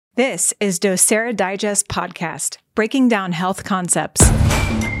This is docera Digest Podcast, breaking down health concepts.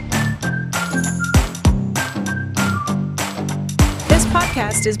 This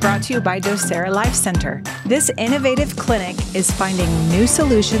podcast is brought to you by docera Life Center. This innovative clinic is finding new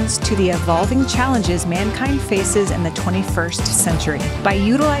solutions to the evolving challenges mankind faces in the 21st century. By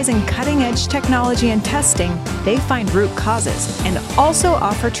utilizing cutting-edge technology and testing, they find root causes and also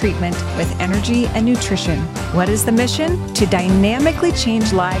offer treatment with energy and nutrition. What is the mission? To dynamically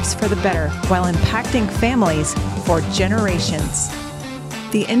change lives for the better while impacting families for generations.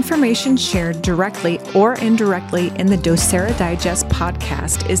 The information shared directly or indirectly in the docera Digest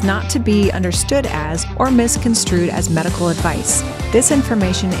podcast is not to be understood as or misconstrued as medical advice. This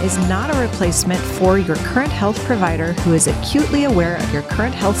information is not a replacement for your current health provider who is acutely aware of your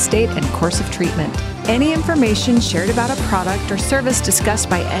current health state and course of treatment. Any information shared about a product or service discussed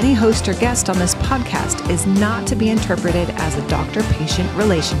by any host or guest on this podcast is not to be interpreted as a doctor-patient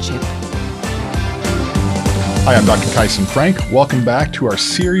relationship. Hi, I'm Dr. Kyson Frank. Welcome back to our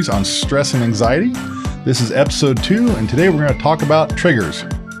series on stress and anxiety. This is episode 2, and today we're going to talk about triggers.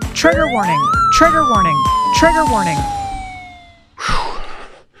 Trigger warning, trigger warning, trigger warning.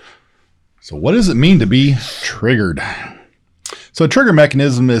 So what does it mean to be triggered? So a trigger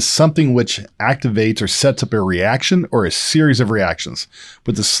mechanism is something which activates or sets up a reaction or a series of reactions.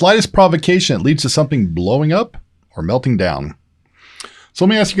 With the slightest provocation, it leads to something blowing up or melting down. So let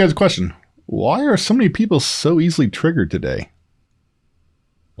me ask you guys a question. Why are so many people so easily triggered today?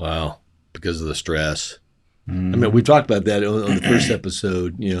 Wow, because of the stress. I mean, we talked about that on the first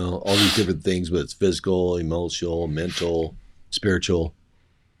episode, you know, all these different things, whether it's physical, emotional, mental, spiritual.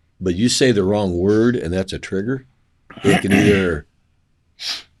 But you say the wrong word, and that's a trigger. It can either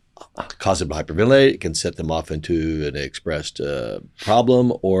cause them to hyperventilate, it can set them off into an expressed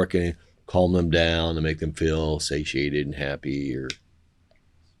problem, or it can calm them down and make them feel satiated and happy, or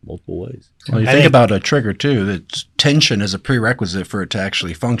multiple ways. Well, you think about a trigger too, that tension is a prerequisite for it to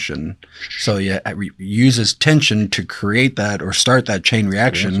actually function. So it uses tension to create that or start that chain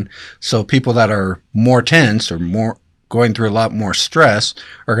reaction. So people that are more tense or more going through a lot more stress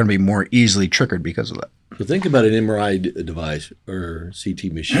are going to be more easily triggered because of that. So think about an MRI device or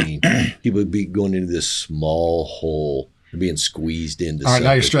CT machine. People would be going into this small hole. They're being squeezed into All right, something.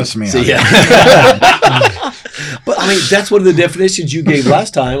 now you're stressing me out. So, yeah. But I mean, that's one of the definitions you gave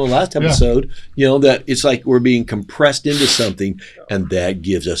last episode, you know, that it's like we're being compressed into something and that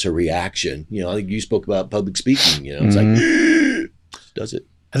gives us a reaction. You know, I think you spoke about public speaking, you know, it's like, does it?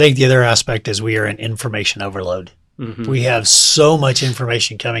 I think the other aspect is we are in information overload. We have so much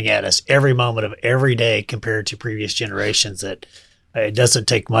information coming at us every moment of every day compared to previous generations that it doesn't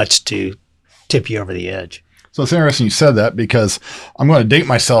take much to tip you over the edge. So it's interesting you said that because I'm going to date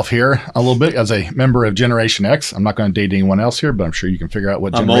myself here a little bit as a member of Generation X. I'm not going to date anyone else here, but I'm sure you can figure out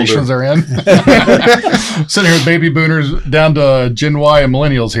what generations they're in. Sitting here with baby boomers down to Gen Y and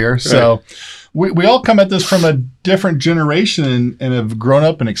millennials here. Right. So we all come at this from a different generation and have grown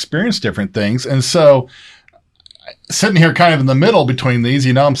up and experienced different things. And so sitting here kind of in the middle between these,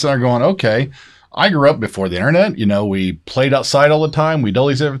 you know, I'm sitting there going, okay, I grew up before the internet. You know, we played outside all the time. We did all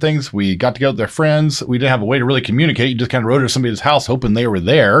these different things. We got together with their friends. We didn't have a way to really communicate. You just kind of rode to somebody's house hoping they were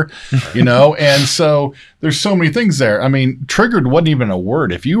there, you know? And so there's so many things there. I mean, triggered wasn't even a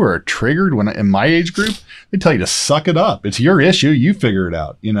word. If you were triggered when in my age group, they tell you to suck it up. It's your issue. You figure it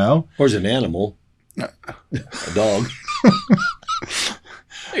out, you know? Or as an animal, a dog.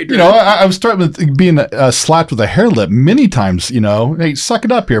 You know, I was starting with being slapped with a hair lip many times, you know, hey, suck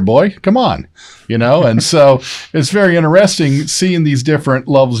it up here, boy. Come on, you know. And so it's very interesting seeing these different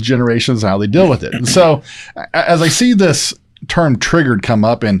levels of generations and how they deal with it. And so as I see this term triggered come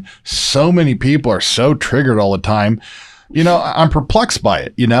up and so many people are so triggered all the time, you know, I'm perplexed by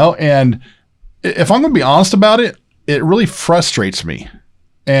it, you know. And if I'm going to be honest about it, it really frustrates me.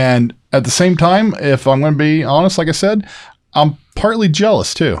 And at the same time, if I'm going to be honest, like I said, I'm partly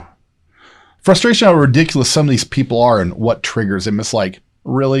jealous too. Frustration how ridiculous some of these people are and what triggers them. It's like,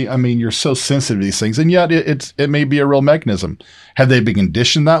 really? I mean, you're so sensitive to these things, and yet it may be a real mechanism. Have they been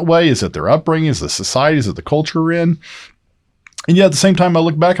conditioned that way? Is it their upbringing? Is it the society? Is it the culture we're in? And yet at the same time, I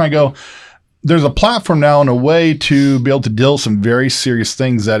look back and I go, there's a platform now and a way to be able to deal with some very serious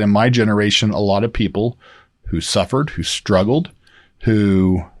things that in my generation, a lot of people who suffered, who struggled,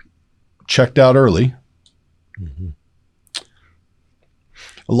 who checked out early,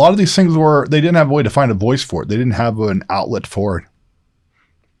 a lot of these things they didn't have a way to find a voice for it. They didn't have an outlet for it.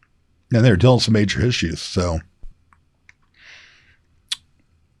 And they were dealing with some major issues. So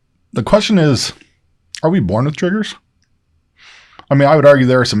the question is, are we born with triggers? I mean, I would argue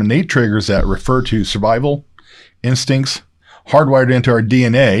there are some innate triggers that refer to survival, instincts, hardwired into our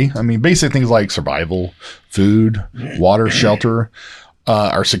DNA. I mean, basic things like survival, food, water, shelter,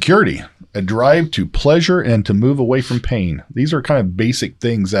 our security, a drive to pleasure and to move away from pain. These are kind of basic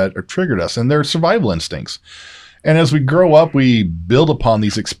things that are triggered us, and they're survival instincts. And as we grow up, we build upon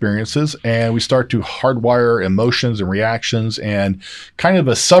these experiences and we start to hardwire emotions and reactions and kind of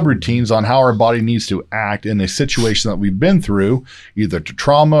a subroutines on how our body needs to act in a situation that we've been through, either to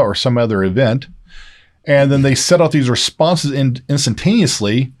trauma or some other event. And then they set off these responses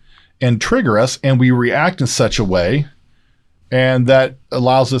instantaneously and trigger us, and we react in such a way. And that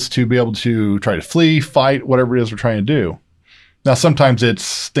allows us to be able to try to flee, fight, whatever it is we're trying to do. Now, sometimes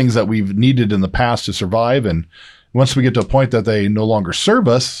it's things that we've needed in the past to survive. And once we get to a point that they no longer serve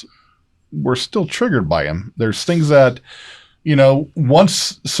us, we're still triggered by them. There's things that,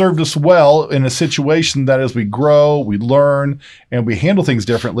 once served us well in a situation that as we grow, we learn, and we handle things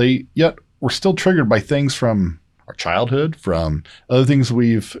differently, yet we're still triggered by things from our childhood, from other things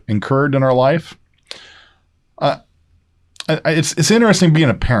we've incurred in our life. It's interesting being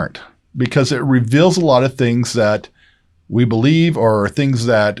a parent because it reveals a lot of things that we believe, or things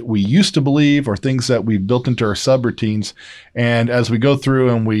that we used to believe, or things that we've built into our subroutines. And as we go through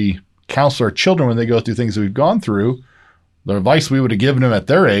and we counsel our children when they go through things that we've gone through, the advice we would have given them at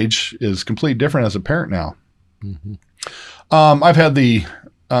their age is completely different as a parent now. Mm-hmm. I've had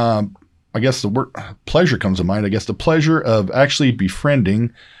I guess the word pleasure comes to mind. I guess the pleasure of actually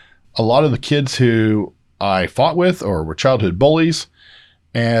befriending a lot of the kids who I fought with or were childhood bullies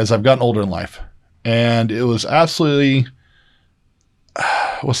as I've gotten older in life. And it was absolutely,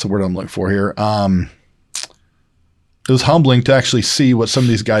 what's the word I'm looking for here? It was humbling to actually see what some of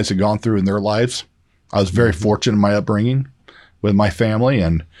these guys had gone through in their lives. I was very fortunate in my upbringing with my family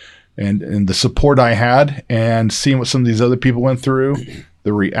and the support I had, and seeing what some of these other people went through,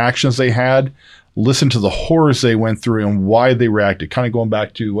 the reactions they had, listen to the horrors they went through and why they reacted. Kind of going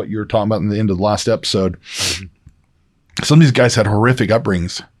back to what you were talking about in the end of the last episode. Some of these guys had horrific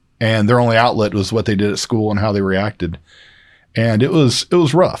upbringings, and their only outlet was what they did at school and how they reacted. And it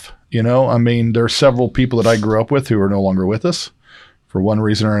was rough. I mean, there are several people that I grew up with who are no longer with us for one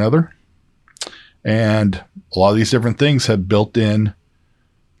reason or another. And a lot of these different things have built in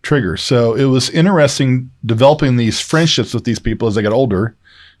triggers. So it was interesting developing these friendships with these people as I got older,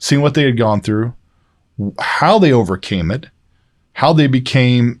 seeing what they had gone through, how they overcame it, how they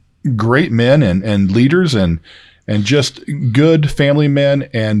became great men and leaders and just good family men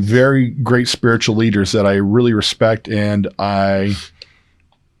and very great spiritual leaders that I really respect. And I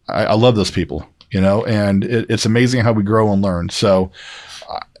love those people, and it's amazing how we grow and learn. So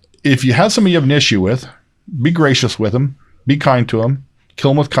if you have somebody you have an issue with, be gracious with them, be kind to them, kill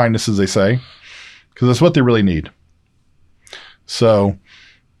them with kindness, as they say, because that's what they really need. So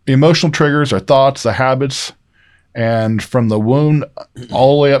emotional triggers are thoughts, the habits, and from the womb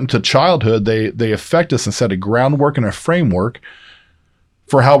all the way up into childhood, they affect us and set a groundwork and a framework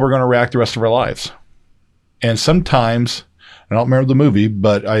for how we're going to react the rest of our lives. And sometimes, I don't remember the movie,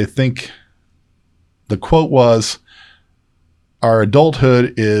 but I think the quote was, our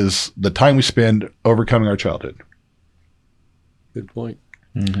adulthood is the time we spend overcoming our childhood. Good point.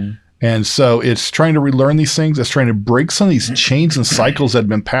 Mm-hmm. And so it's trying to relearn these things. It's trying to break some of these chains and cycles that have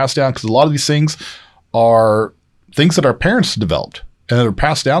been passed down, because a lot of these things are things that our parents developed and that are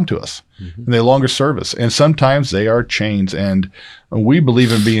passed down to us, and they no longer serve us. And sometimes they are chains, and we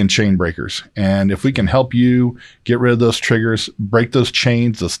believe in being chain breakers. And if we can help you get rid of those triggers, break those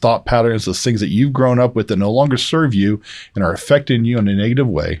chains, those thought patterns, those things that you've grown up with that no longer serve you and are affecting you in a negative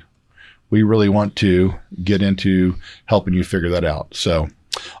way, we really want to get into helping you figure that out. So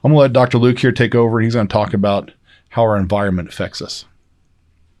I'm going to let Dr. Luke here take over, and he's going to talk about how our environment affects us.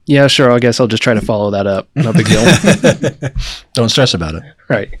 Yeah, sure. I guess I'll just try to follow that up. No big deal. Don't stress about it.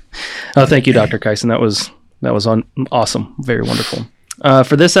 Right. Thank you, Dr. Kyson. That was awesome. Very wonderful.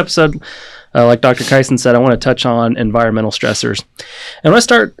 For this episode, like Dr. Kyson said, I want to touch on environmental stressors. And I want to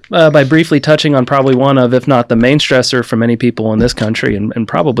start by briefly touching on probably one of, if not the main stressor for many people in this country and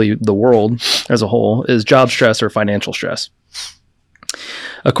probably the world as a whole, is job stress or financial stress.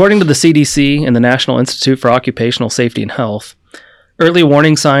 According to the CDC and the National Institute for Occupational Safety and Health, early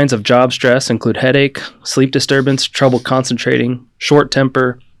warning signs of job stress include headache, sleep disturbance, trouble concentrating, short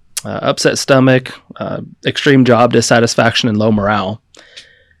temper, upset stomach, extreme job dissatisfaction, and low morale.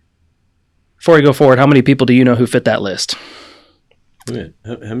 Before we go forward, how many people do you know who fit that list? Wait,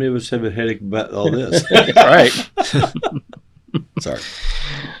 how many of us have a headache about all this? Right. Sorry.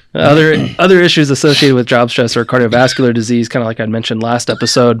 Other issues associated with job stress are cardiovascular disease, kind of like I mentioned last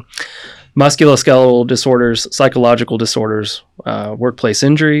episode, musculoskeletal disorders, psychological disorders, workplace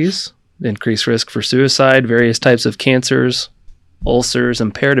injuries, increased risk for suicide, various types of cancers, ulcers,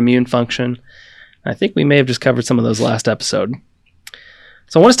 impaired immune function. I think we may have just covered some of those last episode.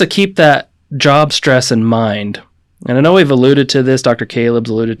 So I want us to keep that job stress in mind. And I know we've alluded to this. Dr. Caleb's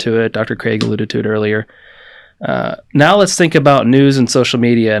alluded to it. Dr. Craig alluded to it earlier. Now let's think about news and social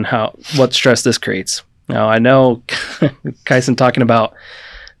media and what stress this creates. Now, I know Kyson talking about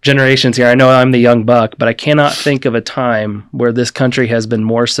generations here. I know I'm the young buck, but I cannot think of a time where this country has been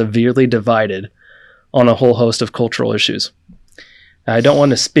more severely divided on a whole host of cultural issues. I don't want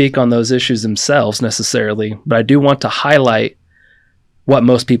to speak on those issues themselves necessarily, but I do want to highlight what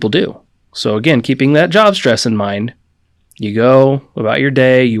most people do. So again, keeping that job stress in mind, you go about your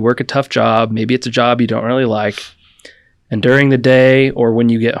day, you work a tough job, maybe it's a job you don't really like, and during the day or when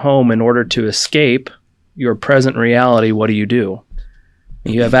you get home, in order to escape your present reality, what do?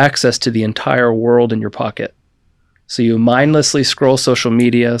 You have access to the entire world in your pocket. So you mindlessly scroll social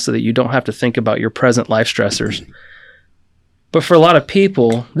media so that you don't have to think about your present life stressors. But for a lot of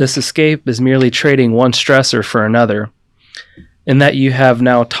people, this escape is merely trading one stressor for another, in that you have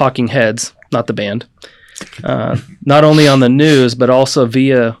now talking heads, not the band, not only on the news, but also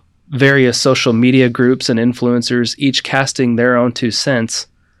via various social media groups and influencers, each casting their own 2 cents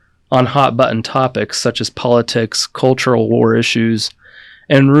on hot button topics such as politics, cultural war issues,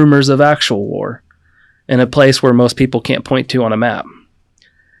 and rumors of actual war, in a place where most people can't point to on a map.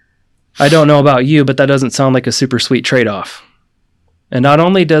 I don't know about you, but that doesn't sound like a super sweet trade-off. And not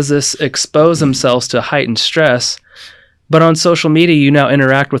only does this expose themselves to heightened stress, but on social media, you now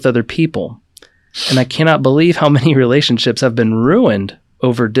interact with other people. And I cannot believe how many relationships have been ruined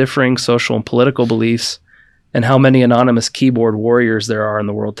over differing social and political beliefs, and how many anonymous keyboard warriors there are in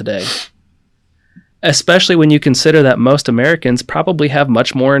the world today. Especially when you consider that most Americans probably have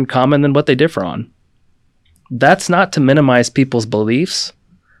much more in common than what they differ on. That's not to minimize people's beliefs,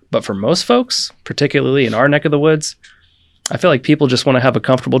 but for most folks, particularly in our neck of the woods, I feel like people just want to have a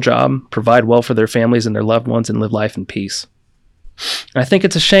comfortable job, provide well for their families and their loved ones, and live life in peace. And I think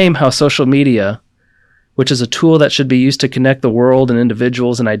it's a shame how social media, which is a tool that should be used to connect the world and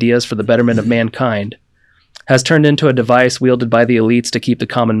individuals and ideas for the betterment of mankind, has turned into a device wielded by the elites to keep the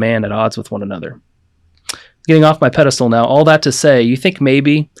common man at odds with one another. Getting off my pedestal now, all that to say, you think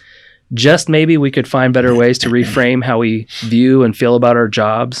maybe, just maybe, we could find better ways to reframe how we view and feel about our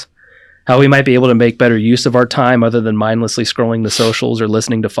jobs, how we might be able to make better use of our time other than mindlessly scrolling the socials or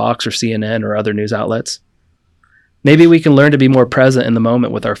listening to Fox or CNN or other news outlets. Maybe we can learn to be more present in the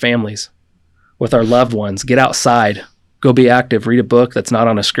moment with our families, with our loved ones, get outside, go be active, read a book that's not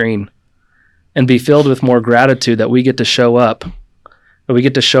on a screen, and be filled with more gratitude that we get to show up, that we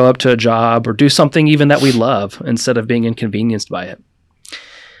get to show up to a job or do something even that we love instead of being inconvenienced by it.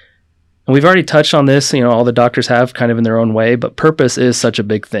 And we've already touched on this, all the doctors have kind of in their own way, but purpose is such a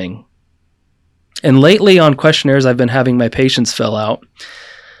big thing. And lately on questionnaires I've been having my patients fill out,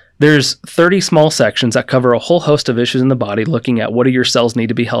 there's 30 small sections that cover a whole host of issues in the body, looking at what do your cells need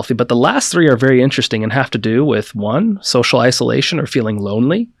to be healthy. But the last 3 are very interesting and have to do with 1, social isolation or feeling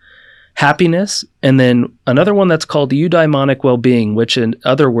lonely, happiness, and then another one that's called eudaimonic well-being, which in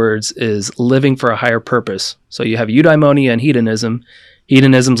other words is living for a higher purpose. So you have eudaimonia and hedonism.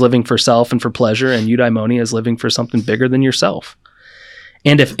 Hedonism's living for self and for pleasure, and eudaimonia is living for something bigger than yourself.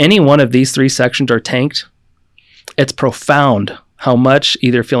 And if any one of these 3 sections are tanked, it's profound how much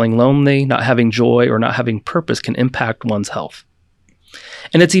either feeling lonely, not having joy, or not having purpose can impact one's health.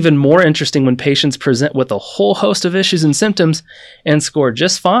 And it's even more interesting when patients present with a whole host of issues and symptoms and score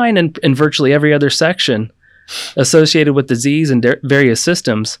just fine in virtually every other section associated with disease and various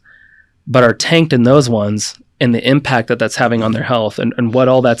systems, but are tanked in those ones, and the impact that that's having on their health and what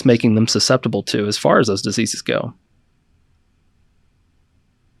all that's making them susceptible to as far as those diseases go.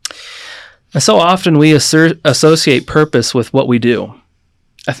 And so often we associate purpose with what we do.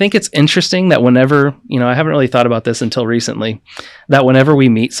 I think it's interesting that whenever, I haven't really thought about this until recently, that whenever we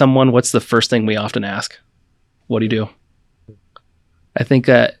meet someone, what's the first thing we often ask? What do you do? I think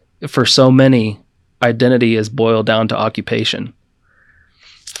that for so many, identity is boiled down to occupation.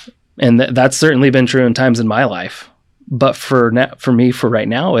 And that's certainly been true in times in my life. But for me, for right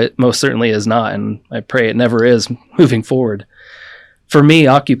now, it most certainly is not. And I pray it never is moving forward. For me,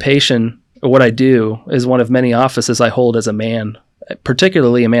 occupation, or what I do, is one of many offices I hold as a man,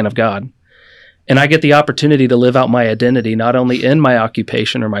 particularly a man of God. And I get the opportunity to live out my identity, not only in my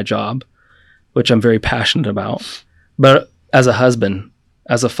occupation or my job, which I'm very passionate about, but as a husband,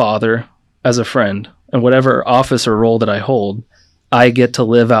 as a father, as a friend, and whatever office or role that I hold, I get to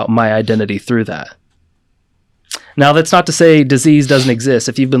live out my identity through that. Now, that's not to say disease doesn't exist.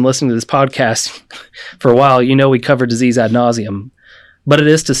 If you've been listening to this podcast for a while, we cover disease ad nauseum. but it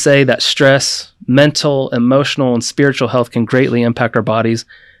is to say that stress, mental, emotional, and spiritual health can greatly impact our bodies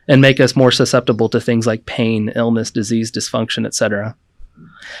and make us more susceptible to things like pain, illness, disease, dysfunction, etc.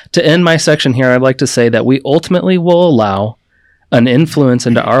 To end my section here, I'd like to say that we ultimately will allow an influence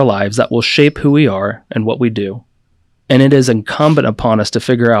into our lives that will shape who we are and what we do. And it is incumbent upon us to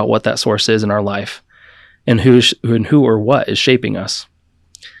figure out what that source is in our life and who or what is shaping us.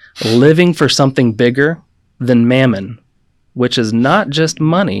 Living for something bigger than mammon, which is not just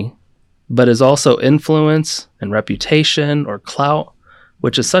money, but is also influence and reputation or clout,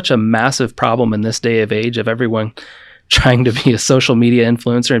 which is such a massive problem in this day of age of everyone trying to be a social media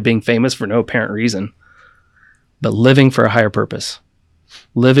influencer and being famous for no apparent reason. But living for a higher purpose,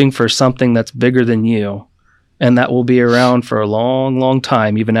 living for something that's bigger than you, and that will be around for a long, long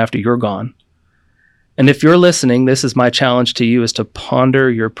time, even after you're gone. And if you're listening, this is my challenge to you, is to ponder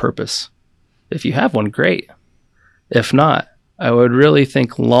your purpose. If you have one, great. If not, I would really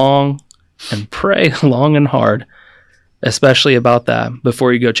think long and pray long and hard, especially about that,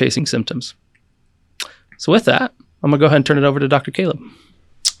 before you go chasing symptoms. So with that, I'm going to go ahead and turn it over to Dr. Caleb.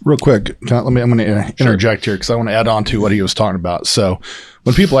 Real quick, I'm going to interject here because I want to add on to what he was talking about. So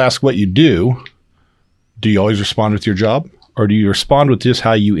when people ask what you do you always respond with your job, or do you respond with just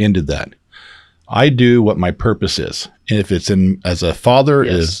how you ended that? I do what my purpose is. And if it's as a father,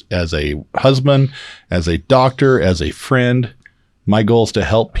 as a husband, as a doctor, as a friend, my goal is to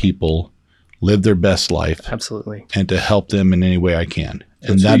help people live their best life. Absolutely. And to help them in any way I can.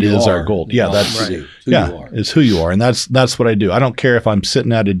 And that is our goal. Yeah, that's right. It's who you are. And that's what I do. I don't care if I'm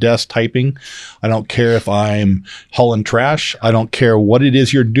sitting at a desk typing. I don't care if I'm hauling trash. I don't care what it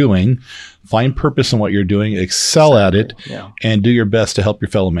is you're doing. Find purpose in what you're doing, excel at it, and do your best to help your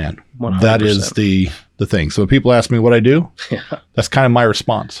fellow man. 100%. That is the thing. So when people ask me what I do, that's kind of my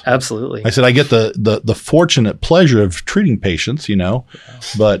response. Absolutely. I said I get the fortunate pleasure of treating patients,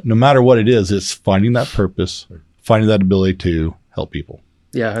 but no matter what it is, it's finding that purpose, finding that ability to help people.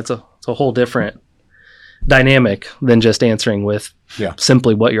 Yeah, it's a whole different dynamic than just answering with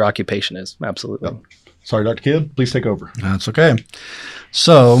simply what your occupation is. Absolutely. Yep. Sorry, Dr. Kidd, please take over. That's okay.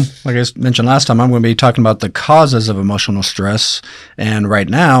 So, like I mentioned last time, I'm going to be talking about the causes of emotional stress. And right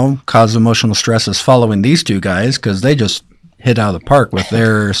now, cause of emotional stress is following these two guys because they just hit out of the park with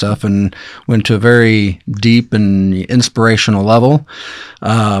their stuff and went to a very deep and inspirational level.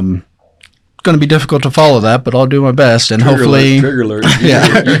 Going to be difficult to follow that, but I'll do my best, and hopefully trigger alert.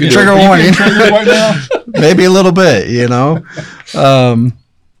 Trigger warning. Maybe a little bit,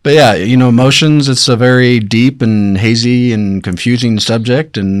 But yeah, emotions, it's a very deep and hazy and confusing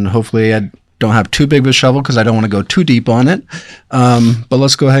subject, and hopefully I don't have too big of a shovel because I don't want to go too deep on it. But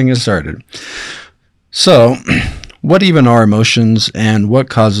let's go ahead and get started. So, what even are emotions and what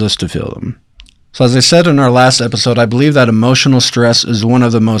causes us to feel them? So as I said in our last episode, I believe that emotional stress is one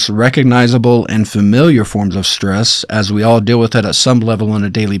of the most recognizable and familiar forms of stress, as we all deal with it at some level on a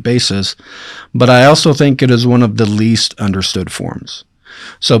daily basis, but I also think it is one of the least understood forms.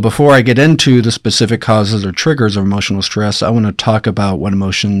 So before I get into the specific causes or triggers of emotional stress, I want to talk about what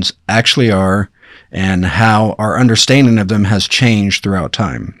emotions actually are and how our understanding of them has changed throughout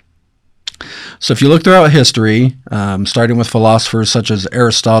time. So if you look throughout history, starting with philosophers such as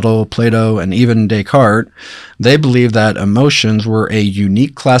Aristotle, Plato, and even Descartes, they believed that emotions were a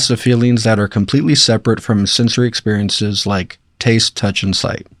unique class of feelings that are completely separate from sensory experiences like taste, touch, and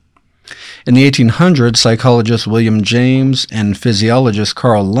sight. In the 1800s, psychologist William James and physiologist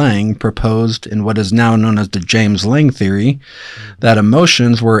Carl Lang proposed in what is now known as the James-Lange theory that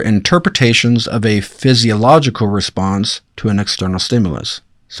emotions were interpretations of a physiological response to an external stimulus.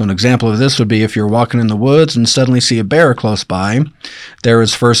 So an example of this would be if you're walking in the woods and suddenly see a bear close by, there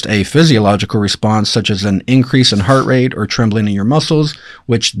is first a physiological response such as an increase in heart rate or trembling in your muscles,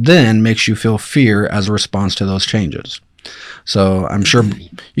 which then makes you feel fear as a response to those changes. So I'm sure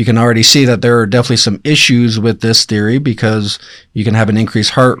you can already see that there are definitely some issues with this theory because you can have an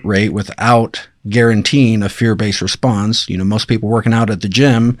increased heart rate without guaranteeing a fear-based response. Most people working out at the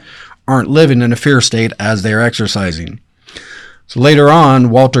gym aren't living in a fear state as they're exercising. So later on,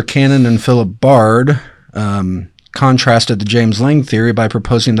 Walter Cannon and Philip Bard contrasted the James-Lange theory by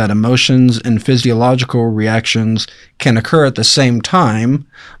proposing that emotions and physiological reactions can occur at the same time,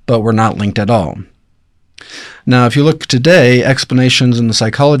 but were not linked at all. Now, if you look today, explanations in the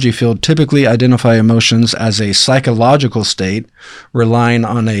psychology field typically identify emotions as a psychological state relying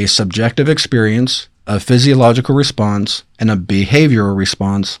on a subjective experience, a physiological response, and a behavioral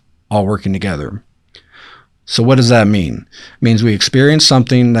response all working together. So what does that mean? It means we experience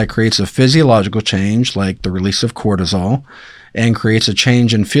something that creates a physiological change, like the release of cortisol, and creates a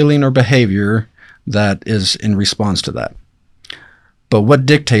change in feeling or behavior that is in response to that. But what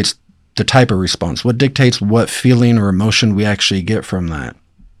dictates the type of response? What dictates what feeling or emotion we actually get from that?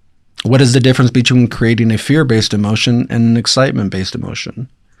 What is the difference between creating a fear-based emotion and an excitement-based emotion?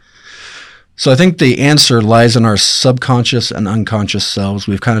 So I think the answer lies in our subconscious and unconscious selves.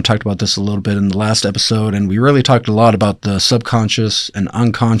 We've kind of talked about this a little bit in the last episode, and we really talked a lot about the subconscious and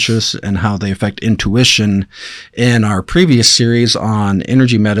unconscious and how they affect intuition in our previous series on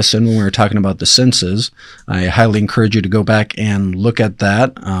energy medicine when we were talking about the senses. I highly encourage you to go back and look at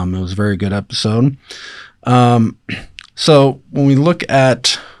that. It was a very good episode. So when we look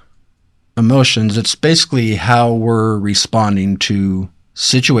at emotions, it's basically how we're responding to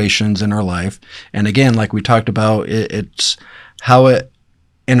situations in our life. And again, like we talked about, it's how it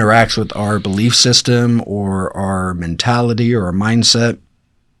interacts with our belief system or our mentality or our mindset.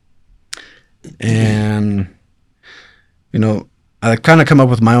 And, I kind of come up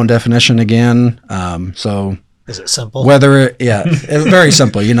with my own definition again. So is it simple? It's very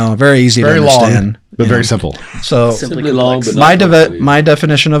simple, very easy Very to understand. long, but very simple. So Simply long, but my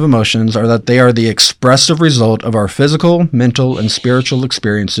definition of emotions are that they are the expressive result of our physical, mental, and spiritual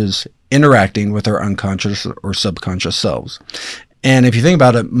experiences interacting with our unconscious or subconscious selves. And if you think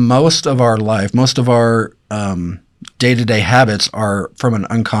about it, most of our life, most of our day-to-day habits are from an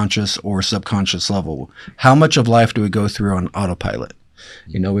unconscious or subconscious level. How much of life do we go through on autopilot?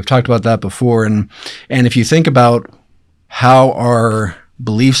 We've talked about that before. And if you think about how our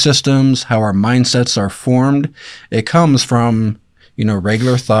belief systems, how our mindsets are formed, it comes from,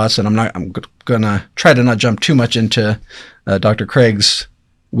 regular thoughts. And I'm going to try to not jump too much into Dr. Craig's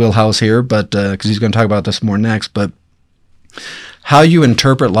wheelhouse here, but because he's going to talk about this more next. But how you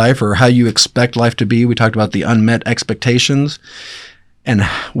interpret life or how you expect life to be, we talked about the unmet expectations. And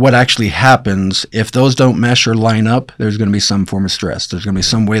what actually happens, if those don't mesh or line up, there's going to be some form of stress. There's going to be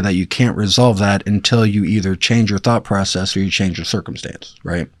some way that you can't resolve that until you either change your thought process or you change your circumstance,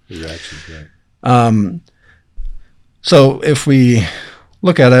 right? Your actions, right. So if we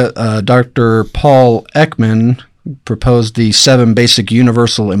look at it, Dr. Paul Ekman proposed the 7 basic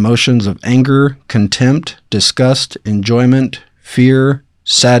universal emotions of anger, contempt, disgust, enjoyment, fear,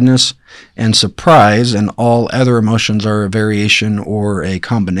 sadness, and surprise, and all other emotions are a variation or a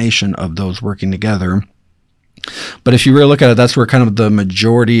combination of those working together. But if you really look at it, that's where kind of the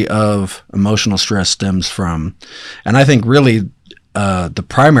majority of emotional stress stems from. And I think really the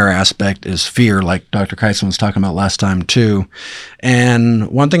primary aspect is fear, like Dr. Kyson was talking about last time too. And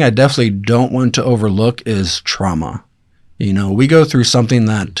one thing I definitely don't want to overlook is trauma. We go through something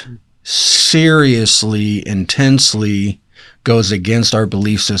that seriously, intensely goes against our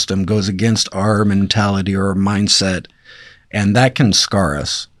belief system, goes against our mentality or our mindset, and that can scar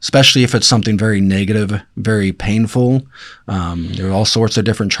us, especially if it's something very negative, very painful. There are all sorts of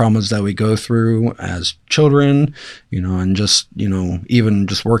different traumas that we go through as children, and just, even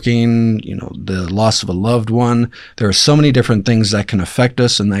just working, the loss of a loved one. There are so many different things that can affect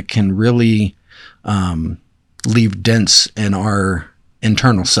us and that can really leave dents in our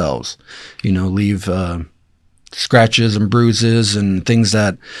internal selves, leave scratches and bruises and things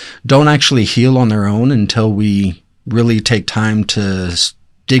that don't actually heal on their own until we really take time to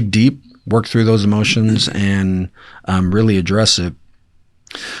dig deep, work through those emotions, and really address it.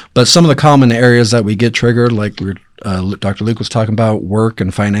 But some of the common areas that we get triggered, like Dr. Luke was talking about, work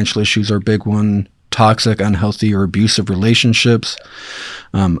and financial issues are a big one. Toxic, unhealthy, or abusive relationships,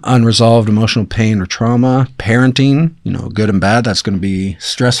 unresolved emotional pain or trauma, parenting, good and bad, that's going to be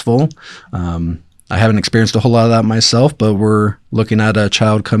stressful. I haven't experienced a whole lot of that myself, but we're looking at a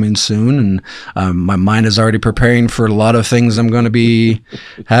child coming soon, and my mind is already preparing for a lot of things I'm going to be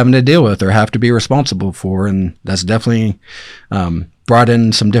having to deal with or have to be responsible for, and that's definitely brought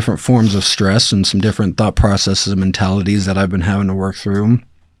in some different forms of stress and some different thought processes and mentalities that I've been having to work through.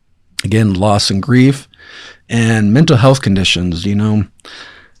 Again, loss and grief and mental health conditions,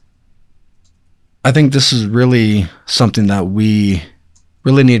 I think this is really something that we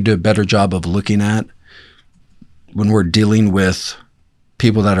really need to do a better job of looking at when we're dealing with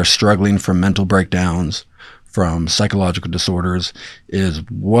people that are struggling from mental breakdowns, from psychological disorders, is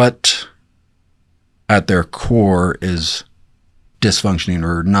what at their core is dysfunctioning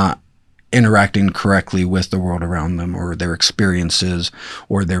or not interacting correctly with the world around them, or their experiences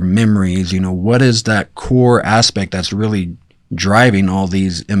or their memories. What is that core aspect that's really driving all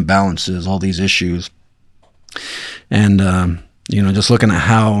these imbalances, all these issues? And just looking at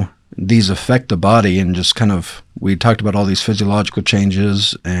how these affect the body, and just kind of, we talked about all these physiological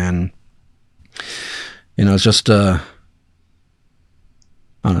changes, and it's just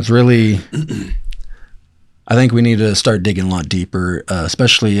it's really I think we need to start digging a lot deeper,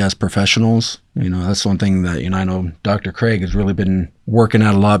 especially as professionals. That's one thing that, I know Dr. Craig has really been working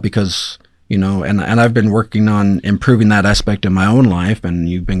at a lot because, and I've been working on improving that aspect in my own life, and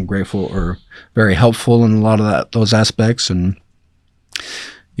you've been grateful or very helpful in a lot of those aspects. And,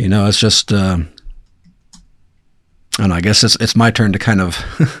 it's just, I don't know, I guess it's my turn to kind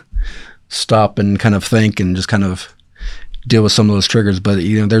of stop and kind of think and just kind of deal with some of those triggers. But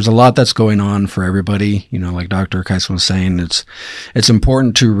there's a lot that's going on for everybody. Like Dr. Kyson was saying, it's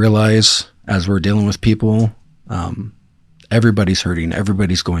important to realize as we're dealing with people, everybody's hurting,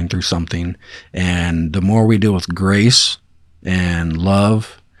 everybody's going through something, and the more we deal with grace and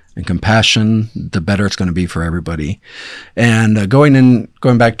love and compassion, the better it's going to be for everybody. And going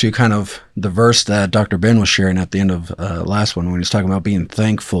back to kind of the verse that Dr. Ben was sharing at the end of last one, when he was talking about being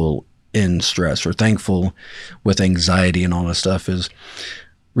thankful in stress or thankful with anxiety and all that stuff, is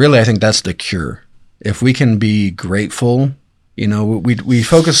really, I think that's the cure. If we can be grateful, we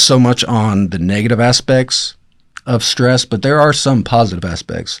focus so much on the negative aspects of stress, but there are some positive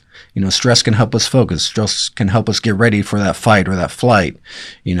aspects. Stress can help us focus. Stress can help us get ready for that fight or that flight,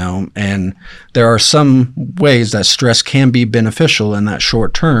 and there are some ways that stress can be beneficial in that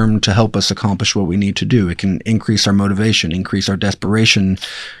short term to help us accomplish what we need to do. It can increase our motivation, increase our desperation,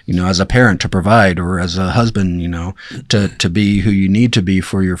 as a parent to provide, or as a husband, to be who you need to be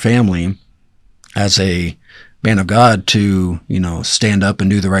for your family, as a man of God to, stand up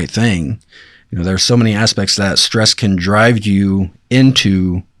and do the right thing. There's so many aspects that stress can drive you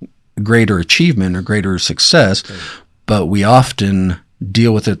into greater achievement or greater success, but we often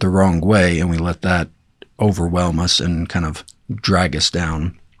deal with it the wrong way, and we let that overwhelm us and kind of drag us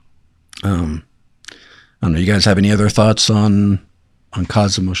down. I don't know. You guys have any other thoughts on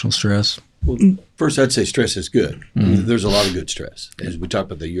cause emotional stress? Well, first, I'd say stress is good. There's a lot of good stress. As we talk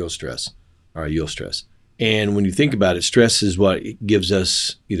about the eustress. And when you think about it, stress is what gives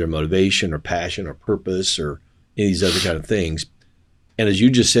us either motivation or passion or purpose or any of these other kind of things. And as you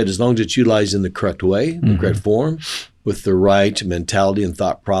just said, as long as it's utilized in the correct way, the correct form, with the right mentality and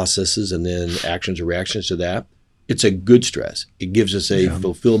thought processes, and then actions or reactions to that, it's a good stress. It gives us a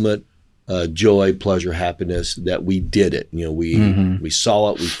fulfillment, joy, pleasure, happiness that we did it. We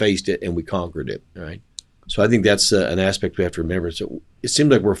saw it, we faced it, and we conquered it. Right. So I think that's an aspect we have to remember. So it seems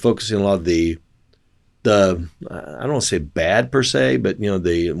like we're focusing a lot of the I don't want to say bad per se, but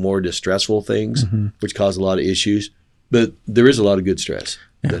the more distressful things, which cause a lot of issues. But there is a lot of good stress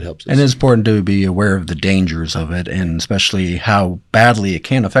that helps us. And it's important to be aware of the dangers of it, and especially how badly it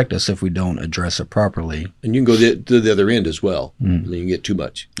can affect us if we don't address it properly. And you can go to the other end as well. And then you can get too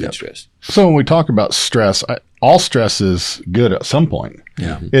much good stress. So when we talk about stress, all stress is good at some point.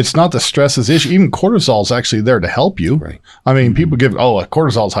 Yeah. It's not the stress's issue. Even cortisol is actually there to help you. Right. I mean, people give,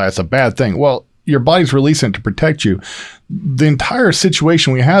 cortisol's high, it's a bad thing. Well, your body's releasing it to protect you. The entire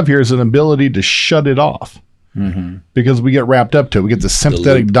situation we have here is an ability to shut it off, because we get wrapped up to it. We get the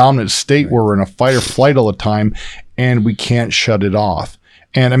sympathetic dominant state where we're in a fight or flight all the time, and we can't shut it off.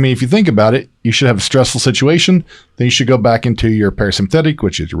 And I mean, if you think about it, you should have a stressful situation, then you should go back into your parasympathetic,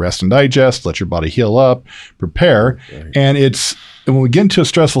 which is your rest and digest, let your body heal up, prepare. Right. And when we get into a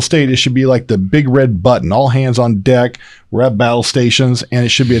stressful state, it should be like the big red button, all hands on deck. We're at battle stations, and it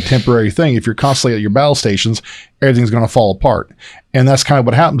should be a temporary thing. If you're constantly at your battle stations, everything's going to fall apart. And that's kind of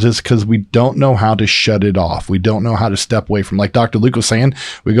what happens, is because we don't know how to shut it off. We don't know how to step away from, like Dr. Luke was saying,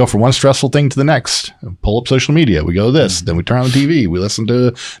 we go from one stressful thing to the next. Pull up social media. We go this, then we turn on the TV. We listen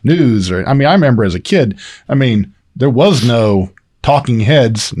to news. I remember as a kid, there was no talking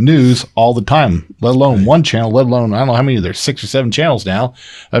heads news all the time, let alone one channel, let alone, I don't know how many, there's 6 or 7 channels now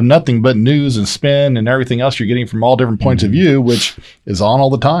of nothing but news and spin and everything else you're getting from all different points of view, which is on all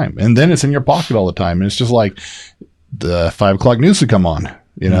the time. And then it's in your pocket all the time. And it's just like the 5 o'clock news would come on,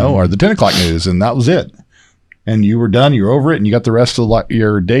 or the 10 o'clock news, and that was it. And you were done, you're over it, and you got the rest of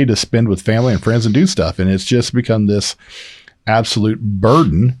your day to spend with family and friends and do stuff. And it's just become this absolute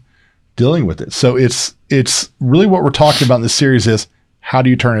burden dealing with it. So it's really what we're talking about in this series is, how do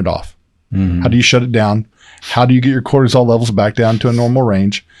you turn it off? How do you shut it down? How do you get your cortisol levels back down to a normal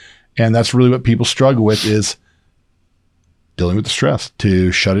range? And that's really what people struggle with, is dealing with the stress,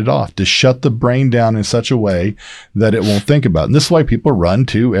 to shut it off, to shut the brain down in such a way that it won't think about it. And this is why people run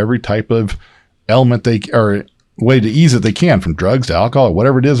to every type of element or way to ease it they can, from drugs to alcohol or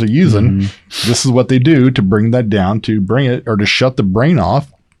whatever it is they're using. This is what they do to bring that down, to bring it, or to shut the brain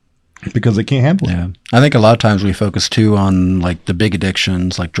off, because they can't handle it. Yeah. I think a lot of times we focus too on like the big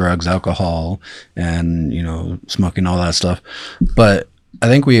addictions like drugs, alcohol, and, smoking, all that stuff. But I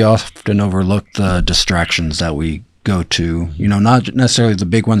think we often overlook the distractions that we go to, not necessarily the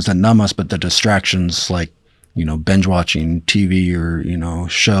big ones that numb us, but the distractions like binge watching TV or,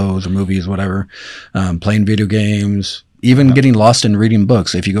 shows or movies, whatever, playing video games, even getting lost in reading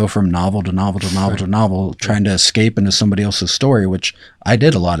books. If you go from novel to novel to novel to novel, trying to escape into somebody else's story, which I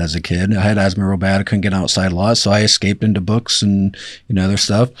did a lot as a kid. I had asthma real bad. I couldn't get outside a lot. So I escaped into books and, other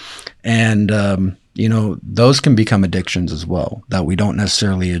stuff. And, those can become addictions as well that we don't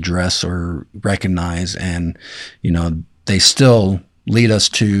necessarily address or recognize. And, they still lead us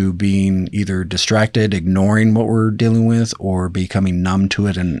to being either distracted, ignoring what we're dealing with, or becoming numb to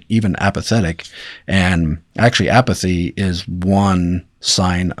it and even apathetic. And actually, apathy is one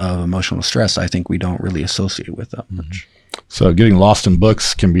sign of emotional stress I think we don't really associate with that much. So getting lost in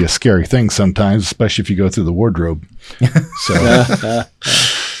books can be a scary thing sometimes, especially if you go through the wardrobe. So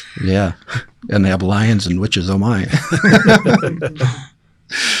yeah. And they have lions and witches, oh my.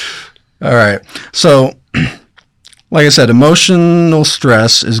 All right. So like I said, emotional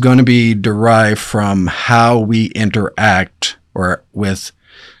stress is going to be derived from how we interact or with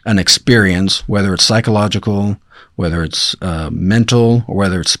an experience, whether it's psychological, whether it's mental, or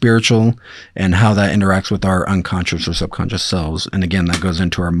whether it's spiritual, and how that interacts with our unconscious or subconscious selves. And again, that goes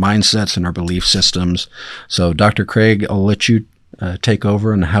into our mindsets and our belief systems. So Dr. Craig, I'll let you take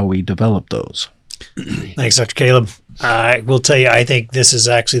over on how we develop those. Thanks, Dr. Caleb. I will tell you, I think this is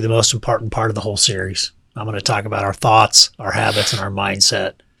actually the most important part of the whole series. I'm going to talk about our thoughts, our habits, and our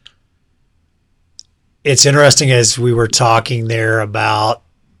mindset. It's interesting as we were talking there about,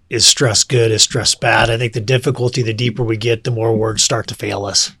 is stress good, is stress bad? I think the difficulty, the deeper we get, the more words start to fail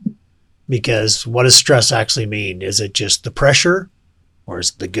us. Because what does stress actually mean? Is it just the pressure, or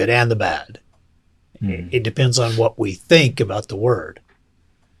is it the good and the bad? It depends on what we think about the word.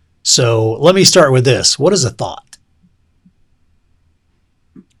 So let me start with this. What is a thought?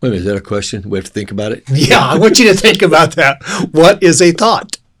 Wait a minute, is that a question? We have to think about it? Yeah, I want you to think about that. What is a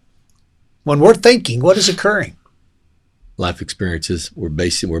thought? When we're thinking, what is occurring? Life experiences. We're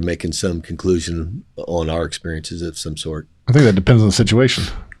making some conclusion on our experiences of some sort. I think that depends on the situation.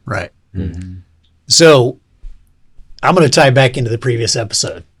 Right. Mm-hmm. So I'm going to tie back into the previous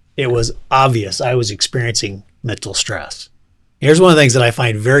episode. It was obvious I was experiencing mental stress. Here's one of the things that I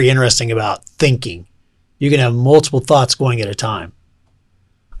find very interesting about thinking. You can have multiple thoughts going at a time.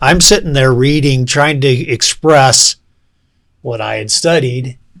 I'm sitting there reading, trying to express what I had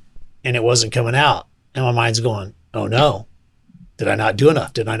studied, and it wasn't coming out. And my mind's going, oh no, did I not do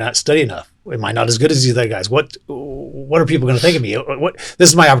enough? Did I not study enough? Am I not as good as these other guys? What are people going to think of me? This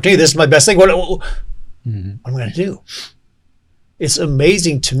is my opportunity. This is my best thing. What am I going to do? It's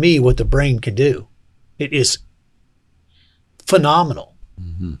amazing to me what the brain can do. It is phenomenal.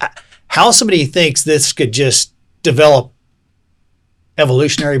 Mm-hmm. How somebody thinks this could just develop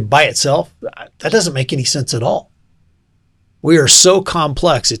evolutionary by itself, that doesn't make any sense at all. We are so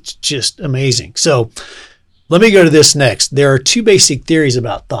complex. It's just amazing. So let me go to this next. There are two basic theories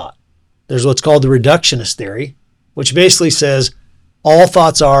about thought. There's what's called the reductionist theory, which basically says all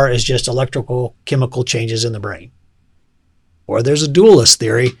thoughts are is just electrical chemical changes in the brain. Or there's a dualist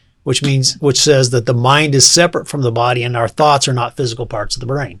theory, which says that the mind is separate from the body and our thoughts are not physical parts of the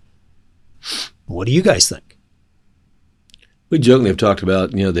brain. What do you guys think? We jokingly have talked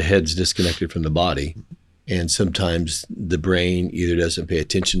about, the head's disconnected from the body. And sometimes the brain either doesn't pay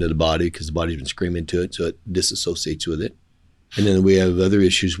attention to the body because the body's been screaming to it, so it disassociates with it. And then we have other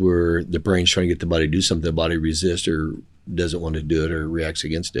issues where the brain's trying to get the body to do something, the body resists or doesn't want to do it or reacts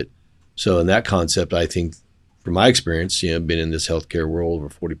against it. So in that concept, I think, from my experience, been in this healthcare world over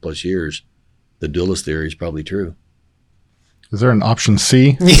 40 plus years, the dualist theory is probably true. Is there an option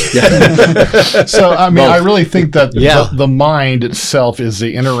C? So, I really think that the mind itself is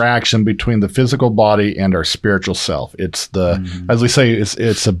the interaction between the physical body and our spiritual self. It's as we say,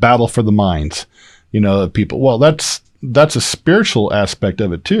 it's a battle for the minds. People. Well, that's a spiritual aspect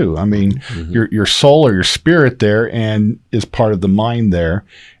of it too. Your soul or your spirit there and is part of the mind there,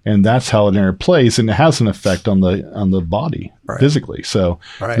 and that's how it interplays, and it has an effect on the body physically. So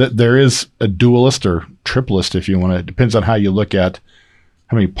there is a dualist or triplist, if you want to. It depends on how you look at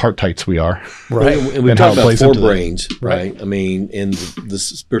how many part-types we are. Right. And we talk about four brains, right? And the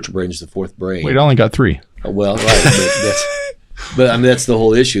spiritual brain is the fourth brain. We only got three. Well, right. But that's the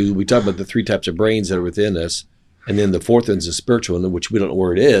whole issue. We talk about the three types of brains that are within us. And then the fourth one's the spiritual one, which we don't know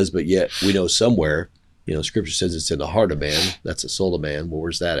where it is, but yet we know somewhere. Scripture says it's in the heart of man. That's the soul of man. Well,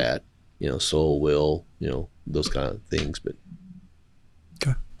 where's that at? Soul, will, those kind of things. But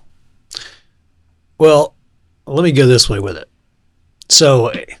okay. Well, let me go this way with it.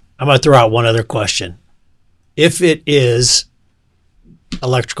 So I'm going to throw out one other question. If it is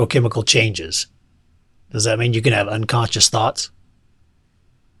electrical chemical changes, does that mean you can have unconscious thoughts?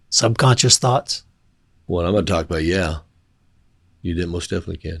 Subconscious thoughts? What I'm going to talk about, yeah. You did most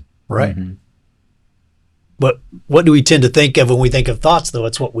definitely can. Right. But what do we tend to think of when we think of thoughts, though?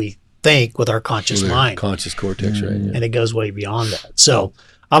 It's what we think with our conscious mind. Conscious cortex, right? Yeah. And it goes way beyond that. So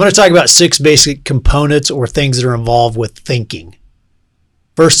I'm going to talk about 6 basic components or things that are involved with thinking.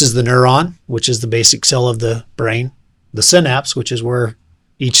 First is the neuron, which is the basic cell of the brain. The synapse, which is where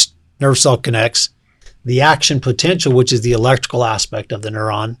each nerve cell connects. The action potential, which is the electrical aspect of the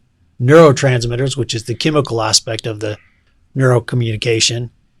neuron. Neurotransmitters, which is the chemical aspect of the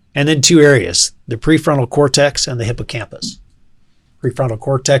neurocommunication. And then 2 areas, the prefrontal cortex and the hippocampus. Prefrontal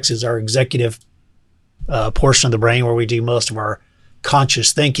cortex is our executive portion of the brain where we do most of our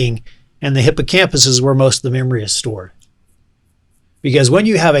conscious thinking. And the hippocampus is where most of the memory is stored. Because when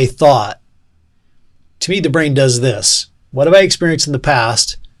you have a thought, to me, the brain does this. What have I experienced in the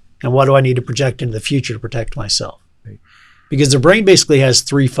past? And what do I need to project into the future to protect myself? Right. Because the brain basically has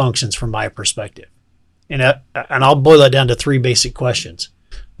 3 functions from my perspective. And I'll boil that down to 3 basic questions.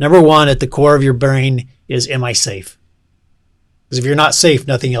 Number 1, at the core of your brain is, am I safe? Because if you're not safe,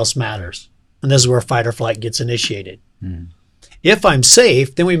 nothing else matters. And this is where fight or flight gets initiated. If I'm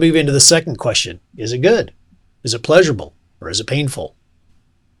safe, then we move into the second question. Is it good? Is it pleasurable? Or is it painful?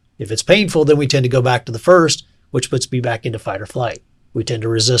 If it's painful, then we tend to go back to the first, which puts me back into fight or flight. We tend to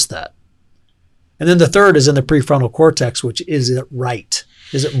resist that. And then the third is in the prefrontal cortex, which is it right?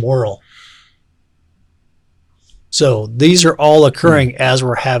 Is it moral? So these are all occurring as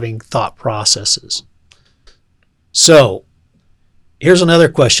we're having thought processes. So here's another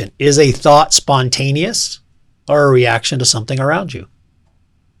question. Is a thought spontaneous or a reaction to something around you?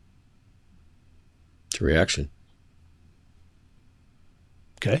 It's a reaction.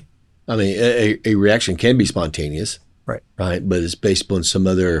 Okay. I mean, a reaction can be spontaneous. Right. Right. But it's based upon some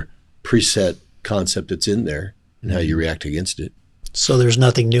other preset concept that's in there and how you react against it. So there's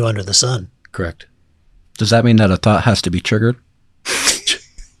nothing new under the sun. Correct. Does that mean that a thought has to be triggered?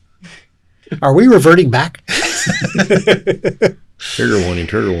 Are we reverting back? Trigger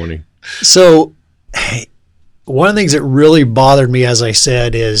warning. So one of the things that really bothered me, as I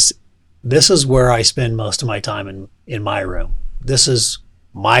said, is this is where I spend most of my time in my room. This is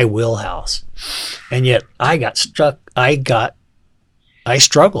my wheelhouse. And yet I got stuck. I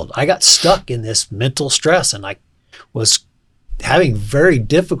struggled. I got stuck in this mental stress, and I was having very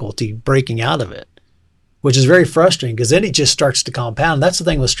difficulty breaking out of it, which is very frustrating because then it just starts to compound. That's the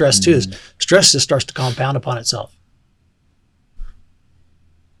thing with stress too, is stress just starts to compound upon itself.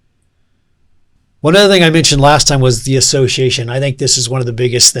 One other thing I mentioned last time was the association. I think this is one of the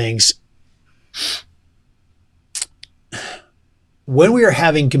biggest things. When we are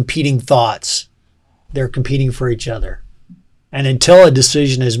having competing thoughts, they're competing for each other. And until a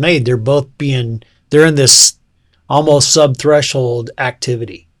decision is made, they're in this almost sub-threshold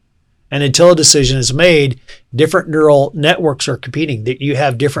activity. And until a decision is made, different neural networks are competing. That you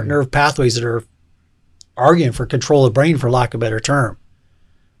have different nerve pathways that are arguing for control of the brain, for lack of a better term.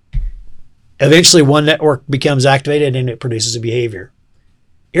 Eventually, one network becomes activated and it produces a behavior.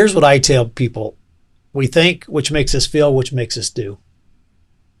 Here's what I tell people. We think, which makes us feel, which makes us do.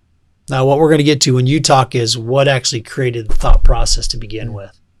 Now, what we're going to get to when you talk is what actually created the thought process to begin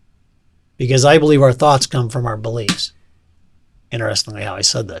with. Because I believe our thoughts come from our beliefs. Interestingly, how I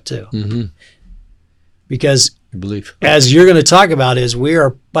said that too. Mm-hmm. Because belief, as you're going to talk about, is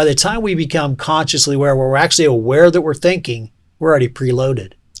by the time we become consciously aware, where we're actually aware that we're thinking, we're already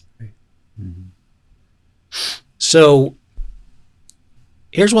preloaded. Mm-hmm. So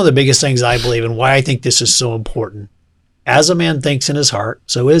here's one of the biggest things I believe and why I think this is so important. As a man thinks in his heart,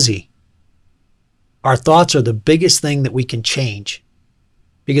 so is he. Our thoughts are the biggest thing that we can change.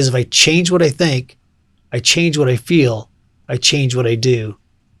 Because if I change what I think, I change what I feel, I change what I do,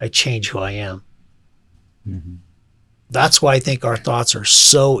 I change who I am. Mm-hmm. That's why I think our thoughts are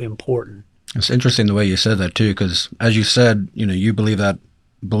so important. It's interesting the way you said that too, because as you said, you believe that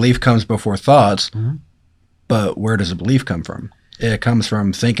belief comes before thoughts, but where does a belief come from? It comes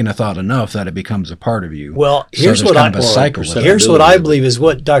from thinking a thought enough that it becomes a part of you. Well, here's what I believe is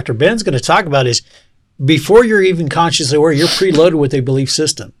what Dr. Ben's going to talk about is before you're even consciously aware, you're preloaded with a belief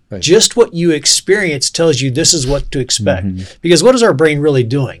system. Right. Just what you experience tells you this is what to expect. Mm-hmm. Because what is our brain really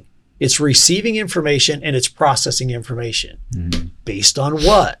doing? It's receiving information and it's processing information. Mm-hmm. Based on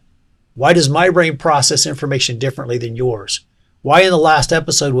what? Why does my brain process information differently than yours? Why in the last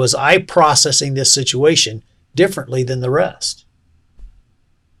episode was I processing this situation differently than the rest?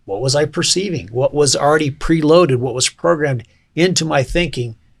 What was I perceiving? What was already preloaded? What was programmed into my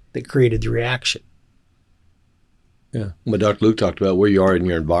thinking that created the reaction? Yeah. What Dr. Luke talked about, where you are in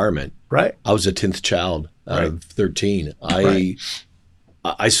your environment. Right. I was a 10th child out of 13.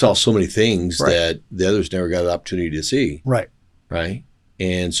 I saw so many things Right. that the others never got the opportunity to see. Right. Right.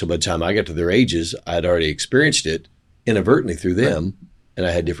 And so by the time I got to their ages, I'd already experienced it inadvertently through them. And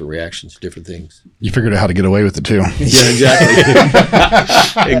I had different reactions, different things. You figured out how to get away with it too. Yeah,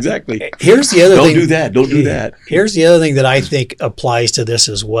 exactly. Exactly. Here's the other Don't thing. do that. Don't do that. Here's the other thing that I think applies to this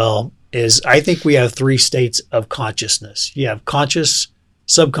as well is I think we have 3 states of consciousness. You have conscious,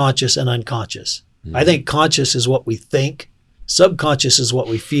 subconscious, and unconscious. I think conscious is what we think, subconscious is what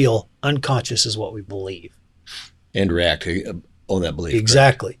we feel, unconscious is what we believe. And react on that belief.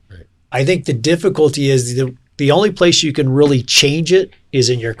 Exactly. Right. I think the difficulty is the only place you can really change it is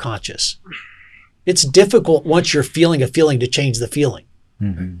in your conscious. It's difficult once you're feeling a feeling to change the feeling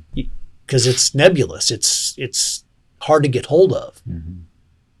because it's nebulous. It's hard to get hold of.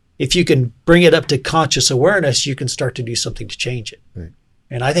 If you can bring it up to conscious awareness, you can start to do something to change it. Right.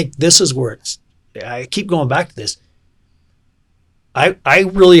 And I think this is where I keep going back to this. I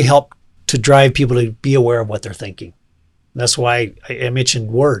really help to drive people to be aware of what they're thinking. That's why I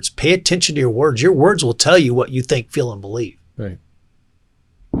mentioned words. Pay attention to your words. Your words will tell you what you think, feel, and believe. Right.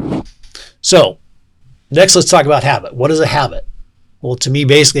 So next, let's talk about habit. What is a habit? Well, to me,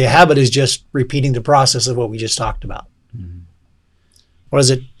 basically, a habit is just repeating the process of what we just talked about. What is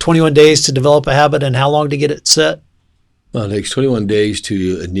it? 21 days to develop a habit and how long to get it set? Well, it takes 21 days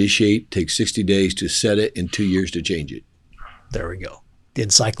to initiate, takes 60 days to set it, and 2 years to change it. There we go. The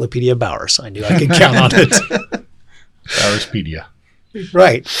Encyclopedia Bowers. I knew I could count on it. Bowerspedia.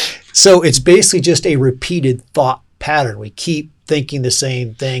 Right. So it's basically just a repeated thought pattern. We keep thinking the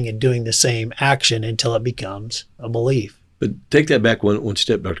same thing and doing the same action until it becomes a belief. But take that back one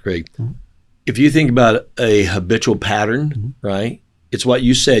step, Dr. Craig. If you think about a habitual pattern, right? It's what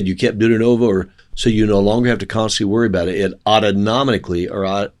you said. You kept doing it over, so you no longer have to constantly worry about it. It automatically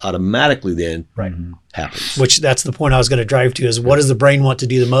then happens. Which that's the point I was going to drive to is what does the brain want to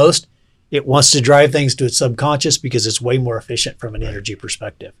do the most? It wants to drive things to its subconscious because it's way more efficient from an energy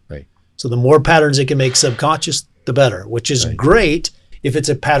perspective. Right. So the more patterns it can make subconscious, the better, which is great if it's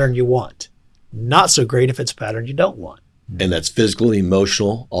a pattern you want. Not so great if it's a pattern you don't want. And that's physical,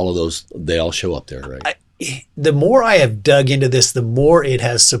 emotional, all of those, they all show up there, right? The more I have dug into this, the more it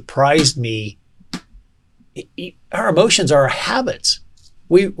has surprised me. Our emotions are our habits.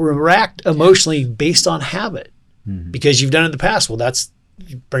 We react emotionally based on habit because you've done it in the past. Well,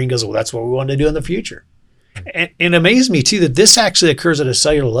 your brain goes, well, that's what we want to do in the future. And it amazed me too that this actually occurs at a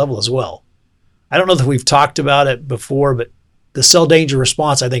cellular level as well. I don't know that we've talked about it before, but the cell danger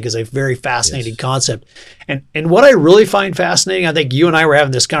response, I think, is a very fascinating concept. And what I really find fascinating, I think you and I were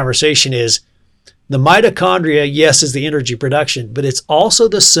having this conversation, is the mitochondria, yes, is the energy production, but it's also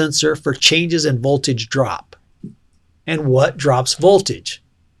the sensor for changes in voltage drop. And what drops voltage?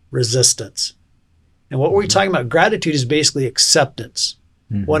 Resistance. And what we're talking about, gratitude, is basically acceptance.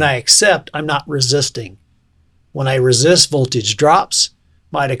 When I accept, I'm not resisting. When I resist, voltage drops.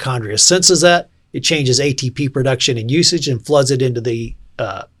 Mitochondria senses that. It changes ATP production and usage and floods it into the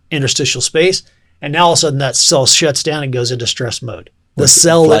interstitial space. And now all of a sudden that cell shuts down and goes into stress mode. The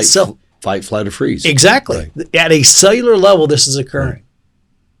cell itself. Fight, flight, or freeze. Exactly. Right. At a cellular level, this is occurring.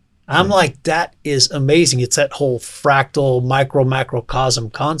 I'm like, that is amazing. It's that whole fractal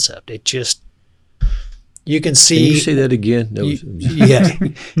macrocosm concept. It just, you can see. Can you say that again? Yeah.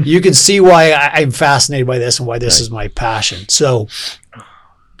 You can see why I'm fascinated by this and why this is my passion. So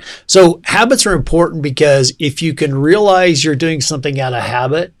habits are important because if you can realize you're doing something out of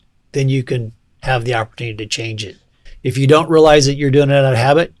habit, then you can have the opportunity to change it. If you don't realize that you're doing it out of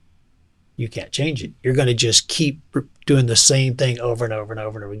habit, you can't change it. You're going to just keep doing the same thing over and over and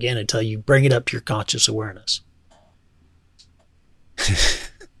over and over again until you bring it up to your conscious awareness.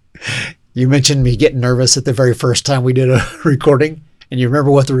 You mentioned me getting nervous at the very first time we did a recording. And you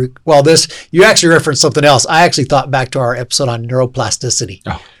remember what you actually referenced something else. I actually thought back to our episode on neuroplasticity.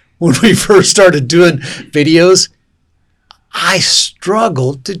 Oh. When we first started doing videos, I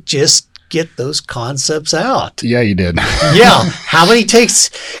struggled to just get those concepts out. Yeah, you did. Yeah. How many takes?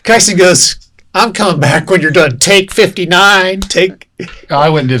 Kyson goes, I'm coming back when you're done. Take 59. I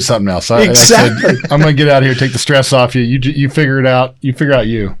went and did something else. Exactly. I said, I'm going to get out of here, take the stress off you. You figure it out. You figure out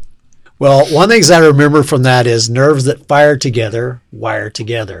you. Well, one of the things I remember from that is nerves that fire together, wire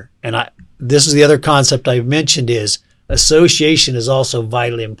together. And this is the other concept I mentioned is association is also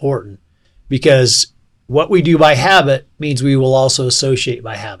vitally important because what we do by habit means we will also associate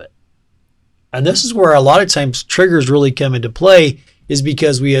by habit. And this is where a lot of times triggers really come into play is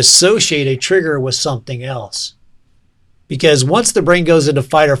because we associate a trigger with something else. Because once the brain goes into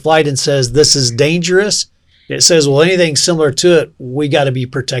fight or flight and says, this is dangerous, it says, well, anything similar to it, we got to be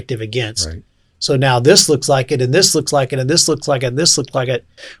protective against. Right. So now this looks like it, and this looks like it, and this looks like it, and this looks like it,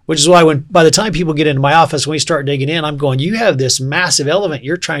 which is why by the time people get into my office, when we start digging in, I'm going, you have this massive elephant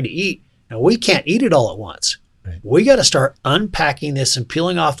you're trying to eat, and we can't eat it all at once. Right. We got to start unpacking this and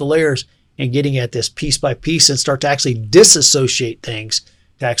peeling off the layers and getting at this piece by piece and start to actually disassociate things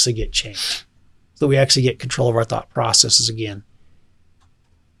to actually get change. So we actually get control of our thought processes again.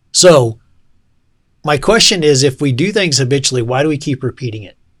 So my question is, if we do things habitually, why do we keep repeating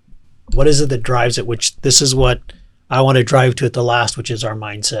it? What is it that drives it? Which this is what I want to drive to at the last, which is our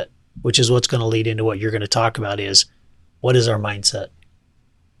mindset, which is what's going to lead into what you're going to talk about is, what is our mindset?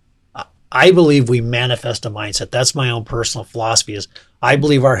 I believe we manifest a mindset. That's my own personal philosophy is I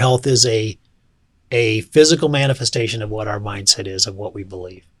believe our health is a physical manifestation of what our mindset is, of what we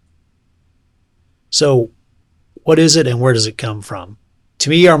believe. So what is it and where does it come from? To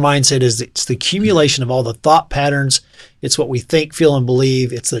me, our mindset is it's the accumulation of all the thought patterns. It's what we think, feel, and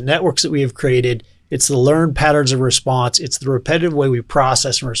believe. It's the networks that we have created. It's the learned patterns of response. It's the repetitive way we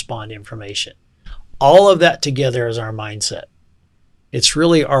process and respond to information. All of that together is our mindset. It's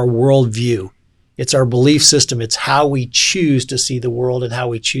really our worldview. It's our belief system. It's how we choose to see the world and how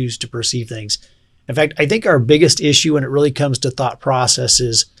we choose to perceive things. In fact, I think our biggest issue when it really comes to thought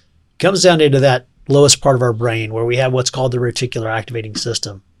processes comes down into that lowest part of our brain where we have what's called the reticular activating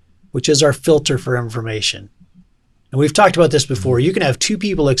system, which is our filter for information. And we've talked about this before. You can have two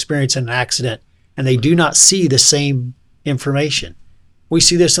people experience an accident and they do not see the same information. We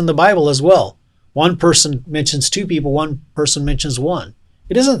see this in the Bible as well. One person mentions two people, one person mentions one.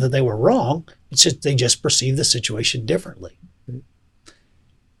 It isn't that they were wrong. It's just they just perceive the situation differently.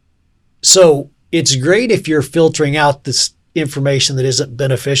 So it's great if you're filtering out this information that isn't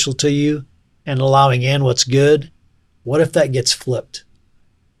beneficial to you and allowing in what's good. What if that gets flipped?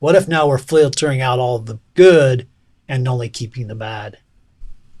 What if now we're filtering out all the good and only keeping the bad?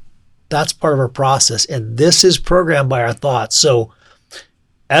 That's part of our process. And this is programmed by our thoughts. So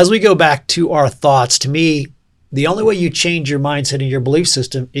as we go back to our thoughts, to me, the only way you change your mindset and your belief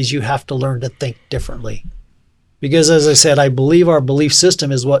system is you have to learn to think differently. Because as I said, I believe our belief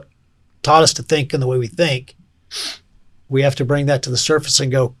system is what taught us to think in the way we think. We have to bring that to the surface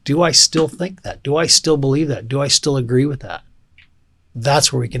and go, do I still think that? Do I still believe that? Do I still agree with that?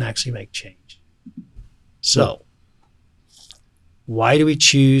 That's where we can actually make change. So, why do we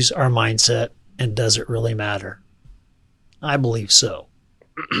choose our mindset, and does it really matter? I believe so.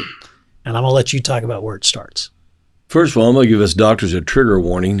 And I'm going to let you talk about where it starts. First of all, I'm going to give us doctors a trigger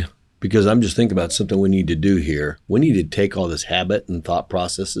warning because I'm just thinking about something we need to do here. We need to take all this habit and thought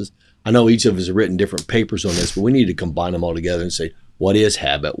processes. I know each of us have written different papers on this, but we need to combine them all together and say, what is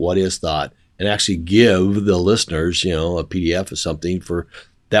habit? What is thought? And actually give the listeners, a PDF or something for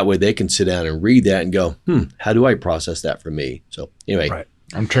that way they can sit down and read that and go, how do I process that for me? So anyway. Right.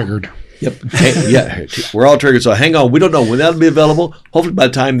 I'm triggered. Yep. Yeah, we're all triggered. So hang on. We don't know when that'll be available. Hopefully by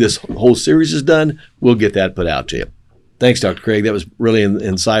the time this whole series is done, we'll get that put out to you. Thanks, Dr. Craig. That was really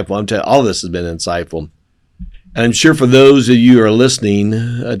insightful. I'm telling you, all of this has been insightful. And I'm sure for those of you who are listening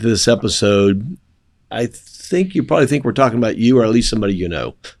to this episode, I think you probably think we're talking about you or at least somebody you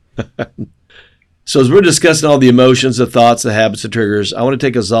know. So as we're discussing all the emotions, the thoughts, the habits, the triggers, I want to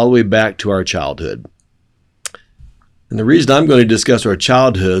take us all the way back to our childhood. And the reason I'm going to discuss our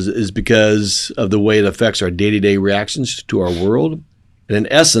childhood is because of the way it affects our day-to-day reactions to our world. And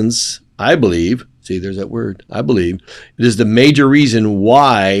in essence, I believe, see, there's that word, I believe, it is the major reason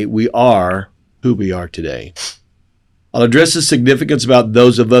why we are who we are today. I'll address the significance about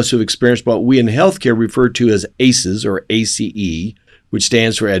those of us who have experienced what we in healthcare refer to as ACEs, or ACE, which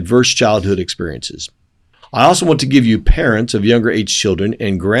stands for Adverse Childhood Experiences. I also want to give you parents of younger age children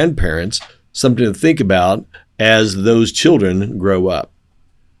and grandparents something to think about as those children grow up.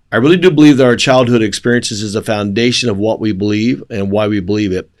 I really do believe that our childhood experiences is the foundation of what we believe and why we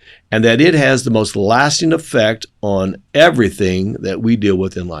believe it, and that it has the most lasting effect on everything that we deal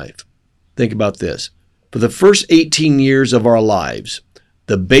with in life. Think about this. For the first 18 years of our lives,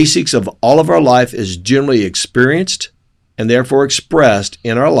 the basics of all of our life is generally experienced and therefore expressed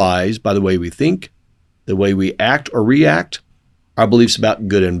in our lives by the way we think, the way we act or react, our beliefs about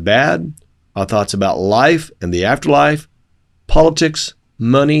good and bad, our thoughts about life and the afterlife, politics,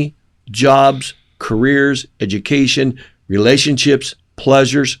 money, jobs, careers, education, relationships,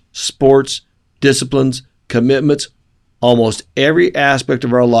 pleasures, sports, disciplines, commitments. Almost every aspect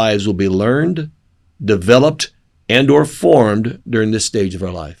of our lives will be learned, developed, and or formed during this stage of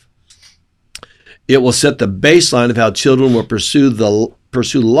our life. It will set the baseline of how children will pursue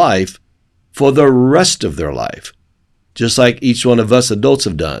life for the rest of their life, just like each one of us adults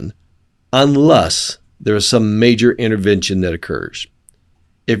have done, unless there is some major intervention that occurs.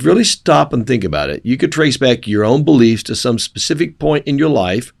 if you really stop and think about it, you could trace back your own beliefs to some specific point in your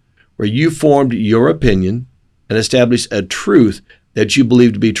life where you formed your opinion and established a truth that you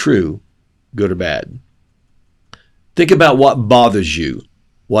believe to be true, good or bad. Think about what bothers you,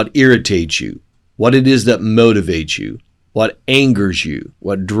 what irritates you, what it is that motivates you, what angers you,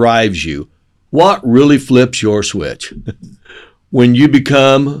 what drives you, what really flips your switch. When you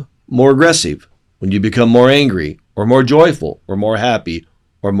become more aggressive, when you become more angry, or more joyful, or more happy,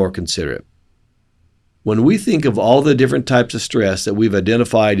 or more considerate. When we think of all the different types of stress that we've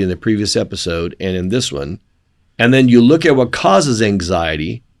identified in the previous episode and in this one, and then you look at what causes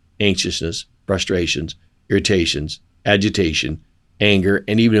anxiety, anxiousness, frustrations, irritations, agitation, anger,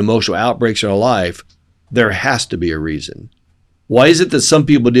 and even emotional outbreaks in our life, there has to be a reason. Why is it that some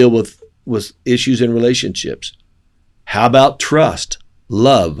people deal with issues in relationships? How about trust,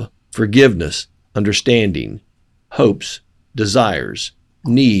 love, forgiveness, understanding, hopes, desires,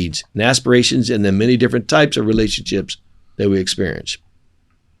 needs, and aspirations in the many different types of relationships that we experience?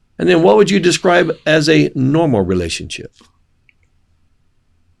 And then what would you describe as a normal relationship?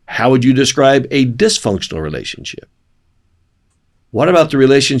 How would you describe a dysfunctional relationship? What about the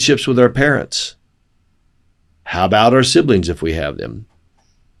relationships with our parents? How about our siblings if we have them?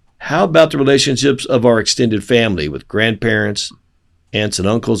 How about the relationships of our extended family with grandparents, aunts and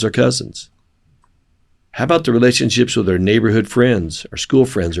uncles, or cousins? How about the relationships with our neighborhood friends, our school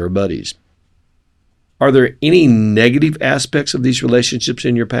friends, or our buddies? Are there any negative aspects of these relationships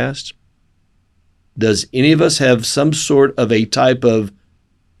in your past? Does any of us have some sort of a type of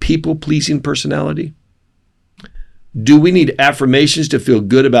people-pleasing personality? Do we need affirmations to feel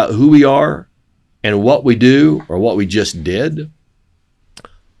good about who we are and what we do or what we just did?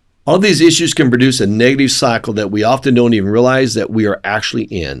 All of these issues can produce a negative cycle that we often don't even realize that we are actually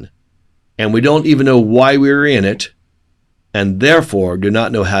in. And we don't even know why we're in it, and therefore do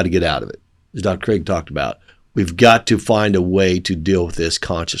not know how to get out of it. As Dr. Craig talked about, we've got to find a way to deal with this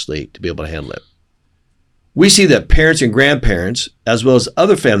consciously to be able to handle it. We see that parents and grandparents, as well as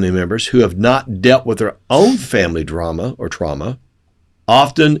other family members who have not dealt with their own family drama or trauma,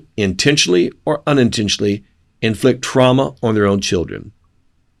 often intentionally or unintentionally inflict trauma on their own children.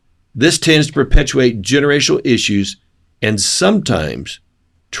 This tends to perpetuate generational issues, and sometimes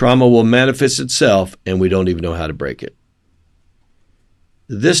trauma will manifest itself and we don't even know how to break it.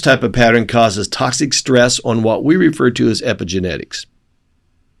 This type of pattern causes toxic stress on what we refer to as epigenetics.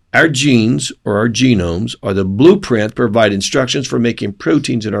 Our genes, or our genomes, are the blueprint that provide instructions for making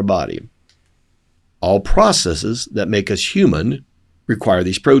proteins in our body. All processes that make us human require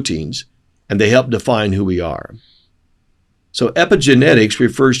these proteins, and they help define who we are. So epigenetics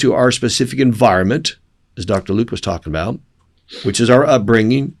refers to our specific environment, as Dr. Luke was talking about, which is our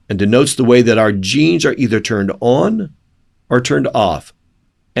upbringing, and denotes the way that our genes are either turned on or turned off,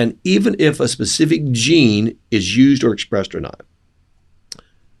 and even if a specific gene is used or expressed or not.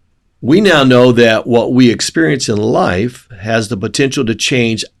 We now know that what we experience in life has the potential to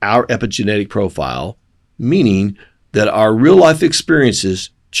change our epigenetic profile, meaning that our real life experiences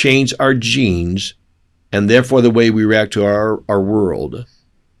change our genes and therefore the way we react to our world.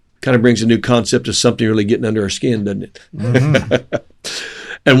 Kind of brings a new concept of something really getting under our skin, doesn't it? Mm-hmm.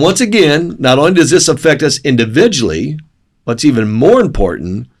 And once again, not only does this affect us individually, what's even more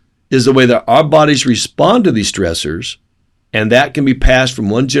important is the way that our bodies respond to these stressors, and that can be passed from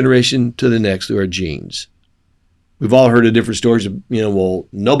one generation to the next through our genes. We've all heard of different stories of, well,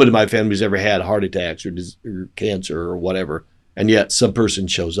 nobody in my family's ever had heart attacks or cancer or whatever, and yet some person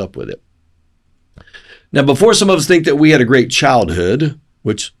shows up with it. Now, before some of us think that we had a great childhood,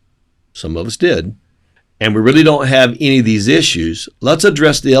 which some of us did, and we really don't have any of these issues, let's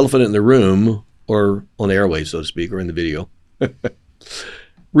address the elephant in the room, or on the airwaves, so to speak, or in the video.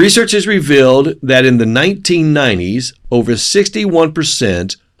 Research has revealed that in the 1990s, over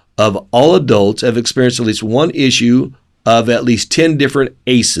 61% of all adults have experienced at least one issue of at least 10 different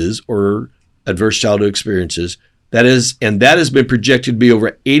ACEs, or adverse childhood experiences. That has been projected to be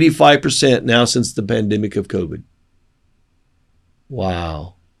over 85% now since the pandemic of COVID.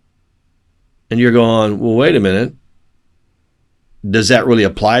 Wow. And you're going, well, wait a minute. Does that really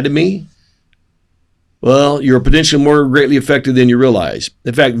apply to me? Well, you're potentially more greatly affected than you realize.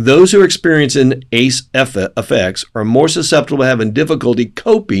 In fact, those who are experiencing ACE effects are more susceptible to having difficulty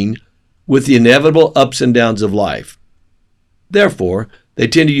coping with the inevitable ups and downs of life. Therefore, they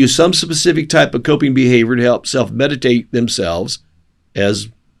tend to use some specific type of coping behavior to help self-medicate themselves, as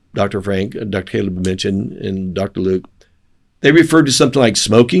Dr. Frank, Dr. Caleb mentioned, and Dr. Luke. They refer to something like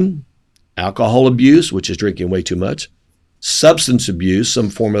smoking, alcohol abuse, which is drinking way too much, substance abuse, some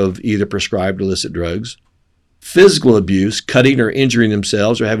form of either prescribed or illicit drugs, physical abuse, cutting or injuring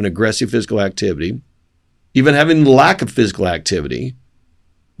themselves or having aggressive physical activity, even having lack of physical activity,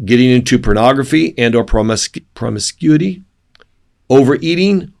 getting into pornography and or promiscuity,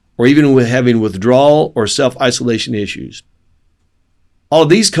 overeating, or even with having withdrawal or self-isolation issues. All of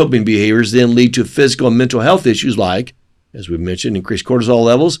these coping behaviors then lead to physical and mental health issues like, as we've mentioned, increased cortisol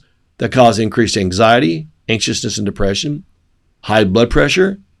levels that cause increased anxiety, anxiousness, and depression, high blood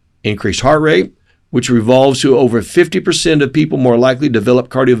pressure, increased heart rate, which revolves to over 50% of people more likely to develop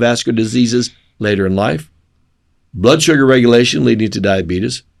cardiovascular diseases later in life, blood sugar regulation leading to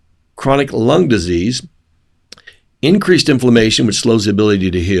diabetes, chronic lung disease, increased inflammation, which slows the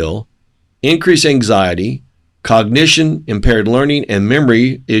ability to heal, increased anxiety, cognition, impaired learning, and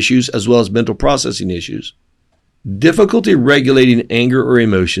memory issues, as well as mental processing issues, difficulty regulating anger or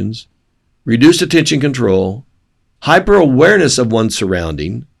emotions, reduced attention control, hyper-awareness of one's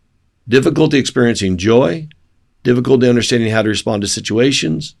surrounding, difficulty experiencing joy, difficulty understanding how to respond to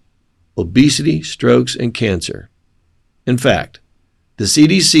situations, obesity, strokes, and cancer. In fact, the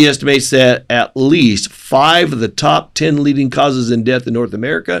CDC estimates that at least 5 of the top 10 leading causes in death in North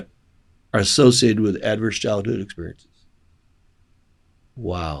America are associated with adverse childhood experiences.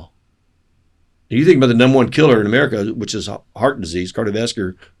 Wow. You think about the number one killer in America, which is heart disease,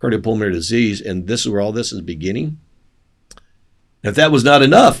 cardiopulmonary disease, and this is where all this is beginning. If that was not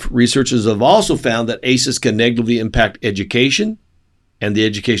enough, researchers have also found that ACEs can negatively impact education and the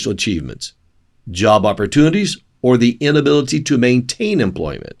educational achievements, job opportunities, or the inability to maintain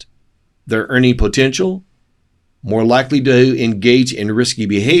employment, their earning potential, more likely to engage in risky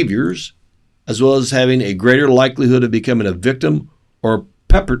behaviors, as well as having a greater likelihood of becoming a victim or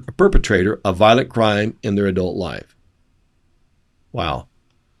perpetrator of violent crime in their adult life. Wow.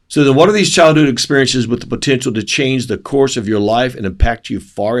 So then what are these childhood experiences with the potential to change the course of your life and impact you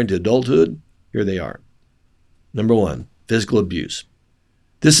far into adulthood? Here they are. Number 1, physical abuse.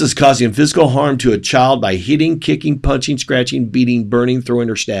 This is causing physical harm to a child by hitting, kicking, punching, scratching, beating, burning, throwing,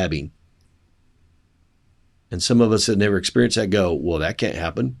 or stabbing. And some of us that never experienced that go, well, that can't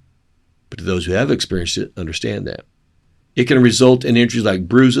happen. But to those who have experienced it, understand that. It can result in injuries like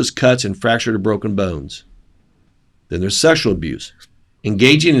bruises, cuts, and fractured or broken bones. Then there's sexual abuse.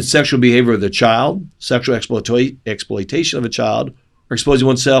 Engaging in sexual behavior with a child, sexual exploitation of a child, or exposing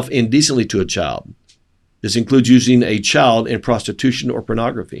oneself indecently to a child. This includes using a child in prostitution or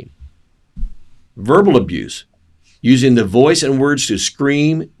pornography. Verbal abuse, using the voice and words to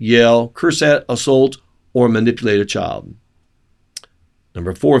scream, yell, curse at, assault, or manipulate a child.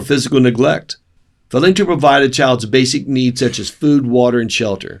 Number 4, physical neglect, failing to provide a child's basic needs such as food, water, and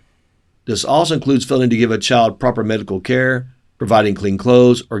shelter. This also includes failing to give a child proper medical care, providing clean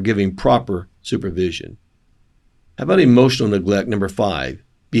clothes, or giving proper supervision. How about emotional neglect, number 5?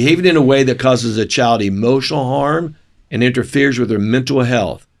 Behaving in a way that causes a child emotional harm and interferes with their mental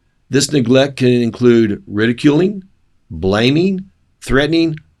health. This neglect can include ridiculing, blaming,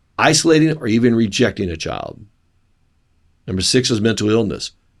 threatening, isolating, or even rejecting a child. Number 6 is mental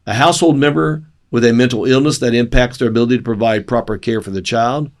illness. A household member with a mental illness that impacts their ability to provide proper care for the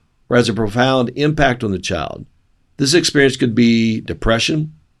child or has a profound impact on the child. This experience could be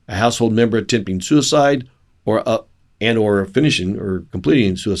depression, a household member attempting suicide, or finishing or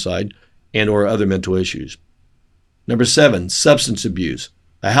completing suicide, and or other mental issues. Number 7, substance abuse.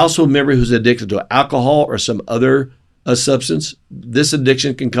 A household member who's addicted to alcohol or some other substance. This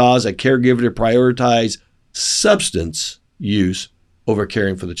addiction can cause a caregiver to prioritize substance use over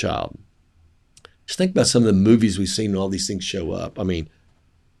caring for the child. Just think about some of the movies we've seen and all these things show up. I mean,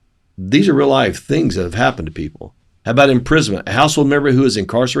 these are real life things that have happened to people. How about imprisonment? A household member who is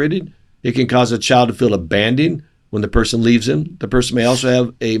incarcerated, it can cause a child to feel abandoned when the person leaves him. The person may also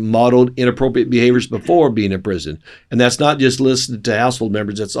have a modeled inappropriate behaviors before being in prison. And that's not just listed to household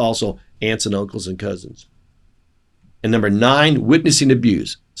members, that's also aunts and uncles and cousins. And number 9, witnessing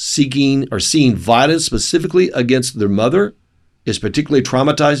abuse. Seeing or seeing violence specifically against their mother is particularly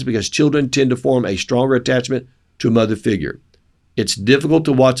traumatizing because children tend to form a stronger attachment to a mother figure. It's difficult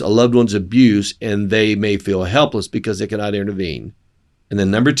to watch a loved one's abuse and they may feel helpless because they cannot intervene. And then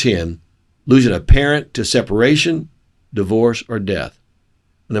number 10, losing a parent to separation, divorce, or death.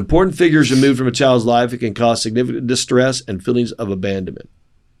 When important figure is removed from a child's life, it can cause significant distress and feelings of abandonment.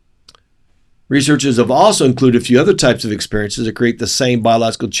 Researchers have also included a few other types of experiences that create the same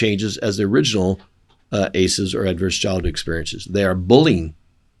biological changes as the original ACEs or adverse childhood experiences. They are bullying.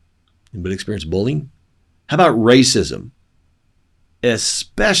 Anybody experience bullying? How about racism?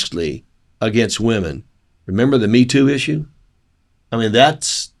 Especially against women. Remember the Me Too issue? I mean,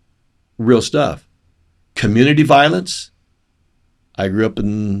 that's real stuff. Community violence. I grew up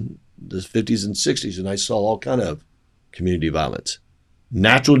in the 50s and 60s, and I saw all kind of community violence.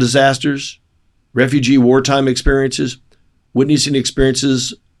 Natural disasters, refugee wartime experiences, witnessing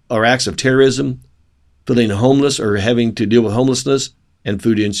experiences or acts of terrorism, feeling homeless or having to deal with homelessness, and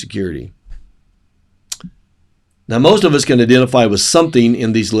food insecurity. Now, most of us can identify with something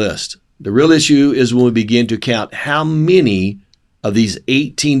in these lists. The real issue is when we begin to count how many of these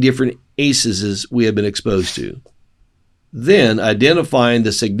 18 different ACEs we have been exposed to. Then identifying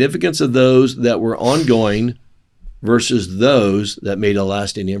the significance of those that were ongoing versus those that made a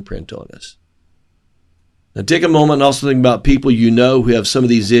lasting imprint on us. Now take a moment and also think about people you know who have some of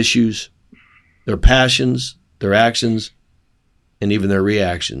these issues, their passions, their actions, and even their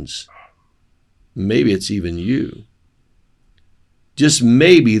reactions. Maybe it's even you. Just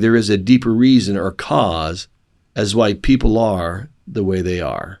maybe there is a deeper reason or cause as why people are the way they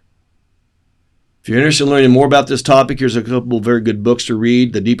are. If you're interested in learning more about this topic, here's a couple of very good books to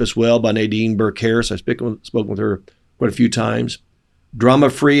read. The Deepest Well by Nadine Burke-Harris. I've spoken with her quite a few times.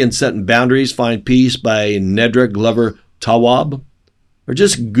 Drama-Free and Setting Boundaries, Find Peace by Nedra Glover Tawwab. Or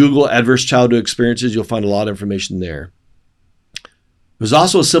just Google Adverse Childhood Experiences. You'll find a lot of information there. There's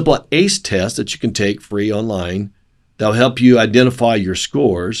also a simple ACE test that you can take free online that will help you identify your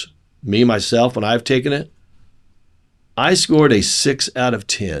scores. Me, myself, when I've taken it, I scored a 6 out of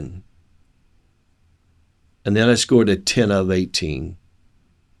 10. And then I scored a 10 out of 18.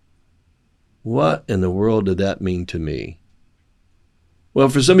 What in the world did that mean to me? Well,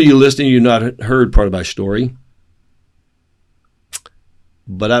 for some of you listening, you've not heard part of my story.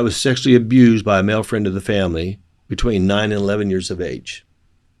 But I was sexually abused by a male friend of the family between 9 and 11 years of age.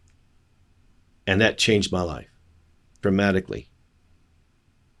 And that changed my life dramatically.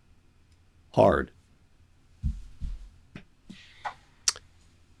 Hard.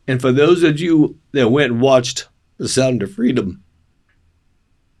 And for those of you that went and watched The Sound of Freedom,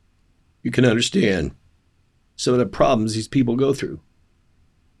 you can understand some of the problems these people go through.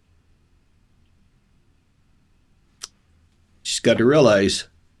 You just got to realize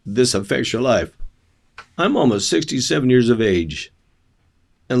this affects your life. I'm almost 67 years of age,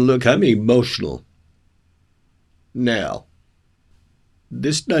 and look, I'm emotional. Now,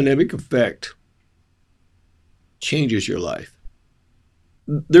 this dynamic effect changes your life.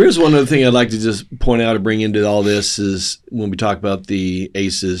 There is one other thing I'd like to just point out and bring into all this is when we talk about the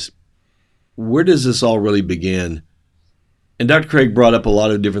ACEs, where does this all really begin? And Dr. Craig brought up a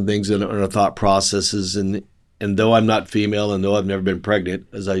lot of different things in our thought processes. And though I'm not female and though I've never been pregnant,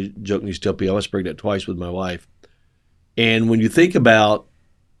 as I jokingly tell people, I was pregnant twice with my wife. And when you think about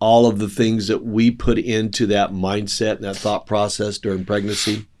all of the things that we put into that mindset and that thought process during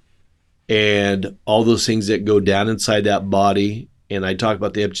pregnancy and all those things that go down inside that body, and I talk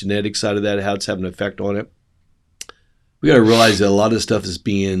about the epigenetic side of that, how it's having an effect on it. We got to realize that a lot of stuff is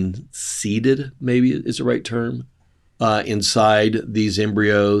being seeded, maybe is the right term, inside these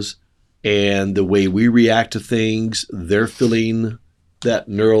embryos. And the way we react to things, they're feeling that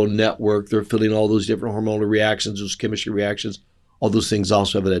neural network. They're feeling all those different hormonal reactions, those chemistry reactions. All those things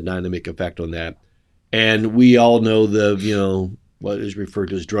also have a dynamic effect on that. And we all know what is referred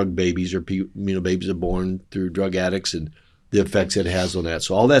to as drug babies or babies are born through drug addicts and the effects it has on that.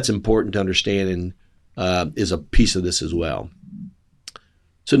 So all that's important to understand and is a piece of this as well.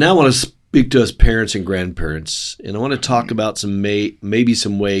 So now I want to speak to us parents and grandparents, and I want to talk about maybe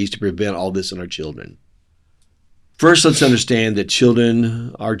some ways to prevent all this in our children. First, let's understand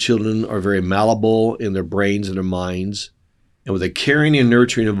that our children are very malleable in their brains and their minds. And with a caring and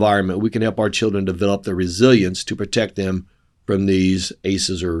nurturing environment, we can help our children develop the resilience to protect them from these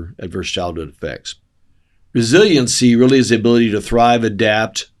ACEs or adverse childhood effects. Resiliency really is the ability to thrive,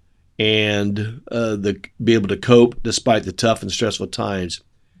 adapt, and be able to cope despite the tough and stressful times.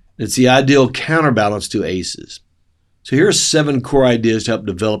 It's the ideal counterbalance to ACEs. So here are 7 core ideas to help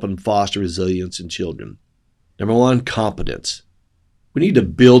develop and foster resilience in children. Number 1, competence. We need to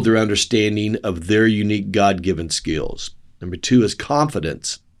build their understanding of their unique God-given skills. Number 2 is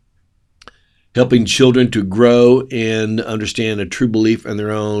confidence. Helping children to grow and understand a true belief in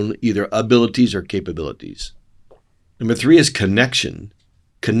their own either abilities or capabilities. Number 3 is connection.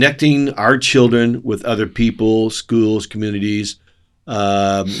 Connecting our children with other people, schools, communities,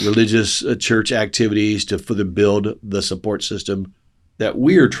 religious church activities to further build the support system that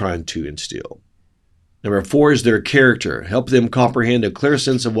we are trying to instill. Number 4 is their character. Help them comprehend a clear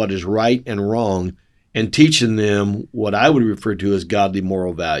sense of what is right and wrong and teaching them what I would refer to as godly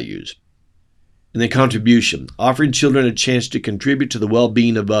moral values. And then contribution, offering children a chance to contribute to the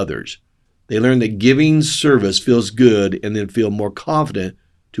well-being of others. They learn that giving service feels good and then feel more confident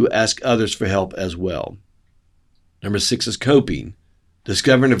to ask others for help as well. Number 6 is coping.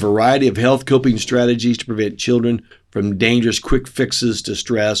 discovering a variety of health coping strategies to prevent children from dangerous quick fixes to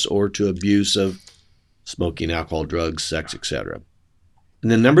stress or to abuse of smoking, alcohol, drugs, sex, etc.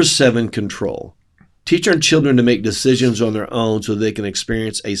 And then number 7, control. Teach our children to make decisions on their own so they can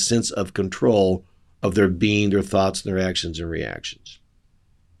experience a sense of control of their being, their thoughts, and their actions and reactions.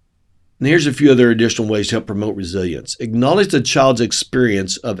 And here's a few other additional ways to help promote resilience. Acknowledge the child's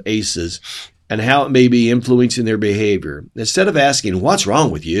experience of ACEs and how it may be influencing their behavior. Instead of asking, "What's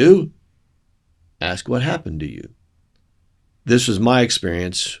wrong with you?" ask, "What happened to you?" This was my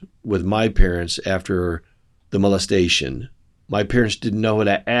experience with my parents after the molestation. My parents didn't know how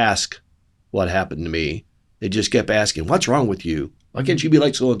to ask what happened to me. They just kept asking, "What's wrong with you? Why can't you be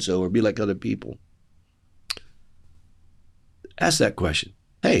like so-and-so or be like other people?" Ask that question.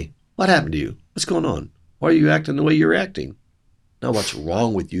 "Hey, what happened to you? What's going on? Why are you acting the way you're acting?" Not what's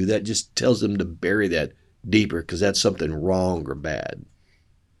wrong with you. That just tells them to bury that deeper because that's something wrong or bad.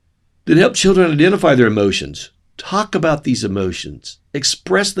 Then help children identify their emotions. Talk about these emotions.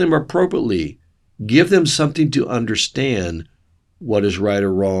 Express them appropriately. Give them something to understand what is right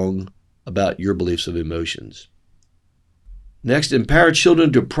or wrong about your beliefs of emotions. Next, empower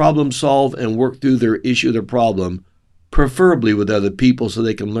children to problem solve and work through their issue, their problem, preferably with other people so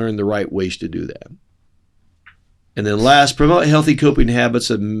they can learn the right ways to do that. And then last, promote healthy coping habits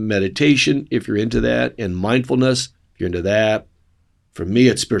of meditation, if you're into that, and mindfulness, if you're into that. For me,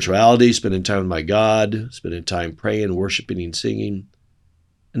 it's spirituality, spending time with my God, spending time praying, worshiping, and singing.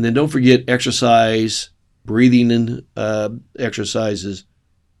 And then don't forget exercise, breathing exercises,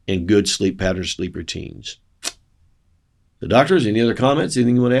 and good sleep patterns, sleep routines. The doctors, any other comments?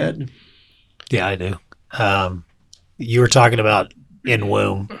 Anything you want to add? Yeah, I do. You were talking about in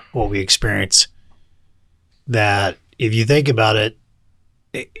womb, what we experience. That if you think about it,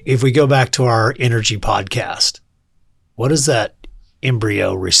 if we go back to our energy podcast, what is that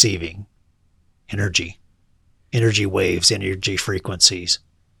embryo receiving? Energy waves, energy frequencies.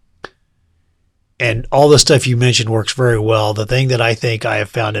 And all the stuff you mentioned works very well. The thing that I think I have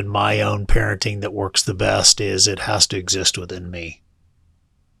found in my own parenting that works the best is it has to exist within me.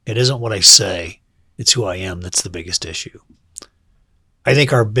 It isn't what I say, it's who I am that's the biggest issue. I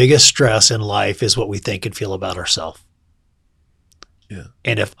think our biggest stress in life is what we think and feel about ourselves. Yeah.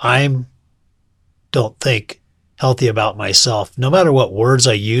 And if I don't think healthy about myself, no matter what words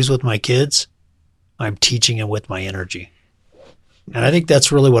I use with my kids, I'm teaching them with my energy. And I think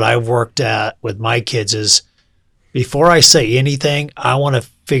that's really what I've worked at with my kids is before I say anything, I want to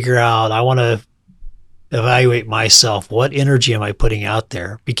figure out, I want to evaluate myself. What energy am I putting out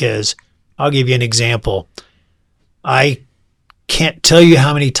there? Because I'll give you an example. I can't tell you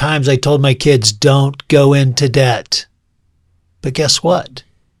how many times I told my kids, don't go into debt. But guess what?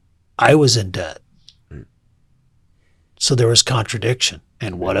 I was in debt. So there was contradiction.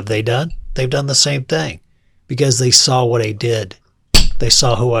 And what have they done? They've done the same thing because they saw what I did. They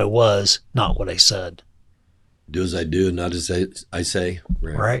saw who I was, not what I said. Do as I do, not as I say.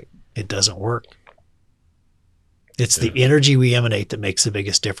 Right. It doesn't work. It's the energy we emanate that makes the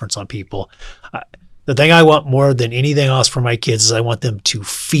biggest difference on people. The thing I want more than anything else for my kids is I want them to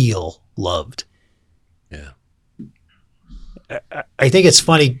feel loved. Yeah. I think it's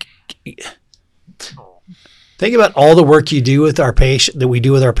funny. Think about all the work you do with our patient that we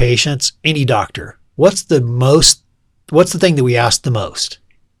do with our patients. Any doctor, what's the thing that we ask the most?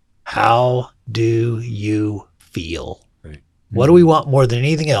 How do you feel? Right. What do we want more than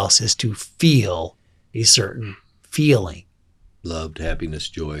anything else is to feel a certain feeling. Loved, happiness,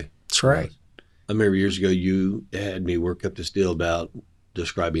 joy. That's right. I remember years ago you had me work up this deal about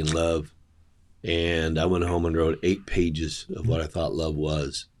describing love, and I went home and wrote 8 pages of what I thought love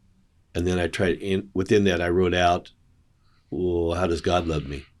was. And then I tried, within that I wrote out, well, how does God love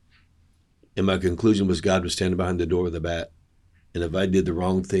me? And my conclusion was God was standing behind the door with a bat. And if I did the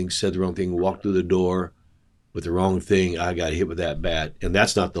wrong thing, said the wrong thing, walked through the door with the wrong thing, I got hit with that bat. And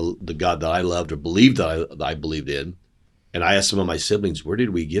that's not the God that I loved or believed that I believed in. And I asked some of my siblings, where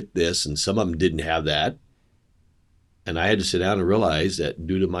did we get this? And some of them didn't have that. And I had to sit down and realize that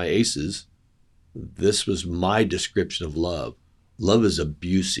due to my ACEs, this was my description of love. Love is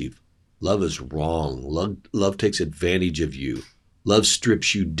abusive. Love is wrong. Love takes advantage of you. Love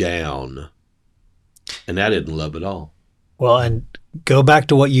strips you down. And that isn't love at all. Well, and go back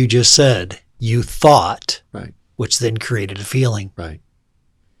to what you just said. You thought, right, which then created a feeling. Right.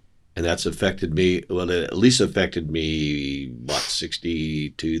 And that's affected me, well, it at least affected me,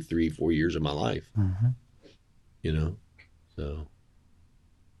 62, 3, 4 years of my life. Mm-hmm. You know? So,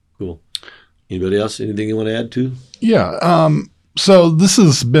 cool. Anybody else, anything you want to add to? Yeah. So this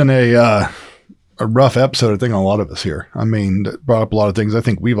has been a a rough episode, I think, on a lot of us here. I mean, that brought up a lot of things. I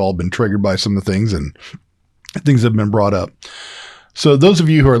think we've all been triggered by some of the things and things that have been brought up. So those of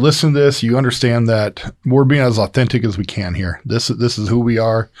you who are listening to this, you understand that we're being as authentic as we can here. This is who we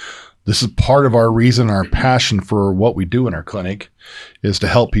are. This is part of our reason, our passion for what we do in our clinic is to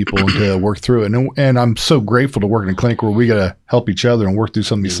help people and to work through it. And I'm so grateful to work in a clinic where we got to help each other and work through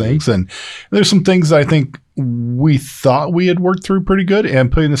some of these things. And there's some things that I think we thought we had worked through pretty good.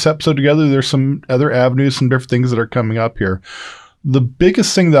 And putting this episode together, there's some other avenues, some different things that are coming up here. The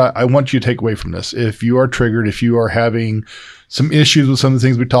biggest thing that I want you to take away from this, if you are triggered, if you are having some issues with some of the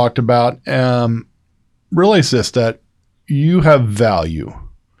things we talked about, realize this, that you have value.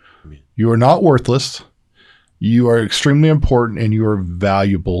 You are not worthless. You are extremely important, and you are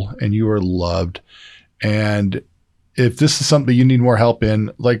valuable, and you are loved. And if this is something you need more help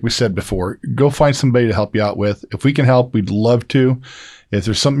in, like we said before, go find somebody to help you out with. If we can help, we'd love to. If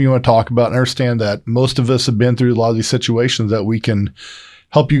there's something you want to talk about, and understand that most of us have been through a lot of these situations that we can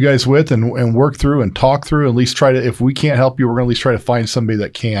help you guys with and work through and talk through, at least try to, if we can't help you, we're going to at least try to find somebody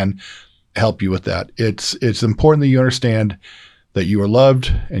that can help you with that. It's important that you understand that you are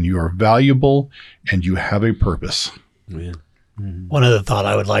loved and you are valuable and you have a purpose. Yeah. One other thought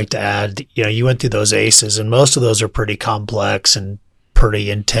I would like to add, you went through those ACEs, and most of those are pretty complex and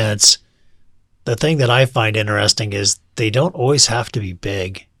pretty intense. The thing that I find interesting is they don't always have to be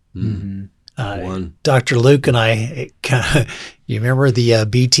big. One. Dr. Luke and I, you remember the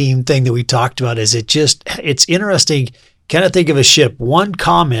B team thing that we talked about? It's interesting. Kind of think of a ship, one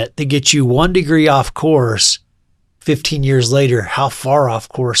comment that gets you 1 degree off course. 15 years later, how far off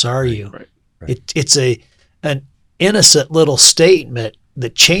course are you? Right. It's an innocent little statement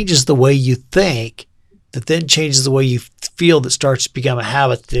that changes the way you think, that then changes the way you feel, that starts to become a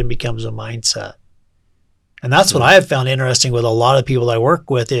habit, that then becomes a mindset. And that's what I have found interesting with a lot of people I work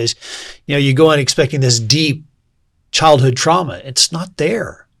with is, you go in expecting this deep childhood trauma. It's not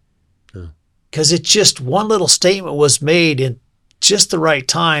there. Because it's just one little statement was made in just the right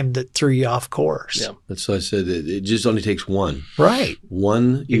time that threw you off course. Yeah. That's why I said it just only takes one. Right.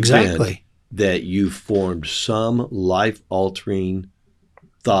 One Exactly. event that you formed some life-altering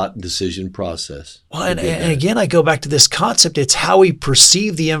thought decision process. Well, and again, I go back to this concept. It's how we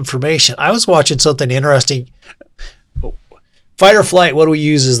perceive the information. I was watching something interesting. Fight or flight, what do we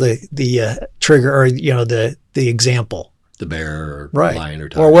use as the trigger or, the example? The bear or Right. lion or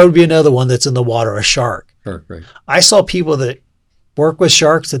tiger. Or what would be another one that's in the water, a shark? Shark, right. I saw people that work with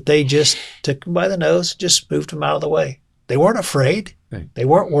sharks that they just took them by the nose, just moved them out of the way. They weren't afraid. Right. They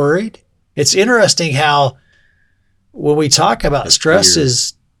weren't worried. It's interesting how when we talk about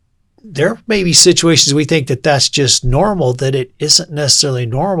stresses, there may be situations we think that that's just normal, that it isn't necessarily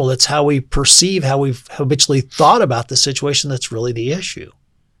normal. It's how we perceive, how we've habitually thought about the situation that's really the issue.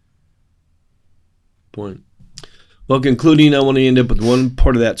 Point. Well, concluding, I want to end up with one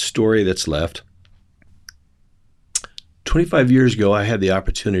part of that story that's left. 25 years ago, I had the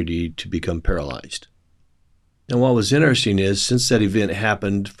opportunity to become paralyzed. And what was interesting is, since that event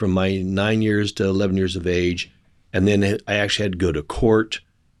happened from my 9 years to 11 years of age, and then I actually had to go to court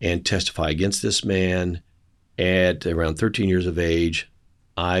and testify against this man at around 13 years of age,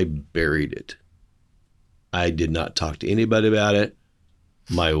 I buried it. I did not talk to anybody about it.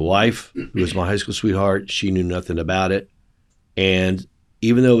 My wife, who was my high school sweetheart, she knew nothing about it. And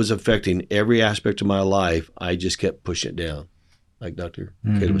even though it was affecting every aspect of my life, I just kept pushing it down. Like Dr.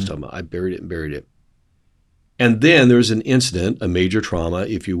 Cato was talking about, I buried it and buried it. And then there was an incident, a major trauma,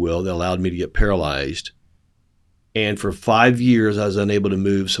 if you will, that allowed me to get paralyzed. And for 5 years, I was unable to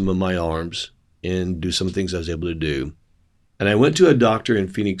move some of my arms and do some things I was able to do. And I went to a doctor in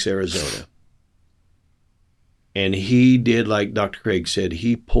Phoenix, Arizona. And he did, like Dr. Craig said,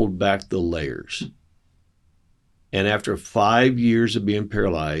 he pulled back the layers. And after 5 years of being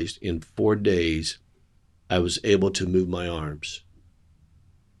paralyzed, in 4 days, I was able to move my arms.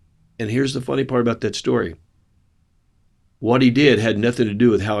 And here's the funny part about that story. What he did had nothing to do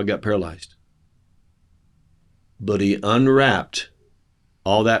with how I got paralyzed. But he unwrapped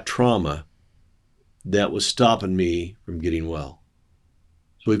all that trauma that was stopping me from getting well.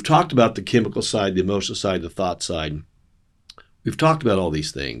 So we've talked about the chemical side, the emotional side, the thought side. We've talked about all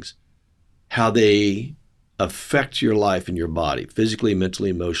these things, how they affect your life and your body, physically, mentally,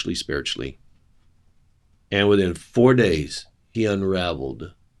 emotionally, spiritually. And within 4 days, he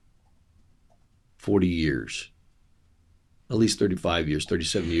unraveled 40 years, at least 35 years,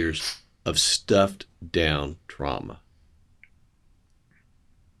 37 years of stuffed down trauma.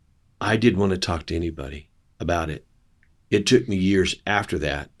 I didn't want to talk to anybody about it. It took me years after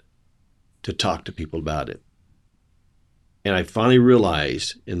that to talk to people about it. And I finally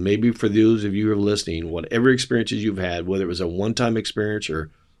realized, and maybe for those of you who are listening, whatever experiences you've had, whether it was a one-time experience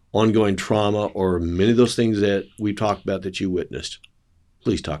or ongoing trauma or many of those things that we talked about that you witnessed,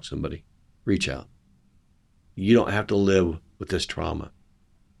 please talk to somebody. Reach out. You don't have to live with this trauma.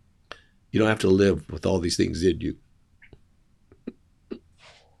 You don't have to live with all these things, did you?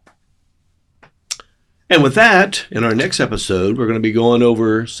 And with that, in our next episode, we're going to be going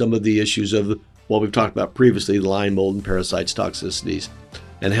over some of the issues of what we've talked about previously, the lion, mold, and parasites, toxicities,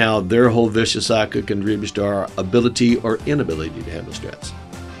 and how their whole vicious cycle contributes to our ability or inability to handle stress.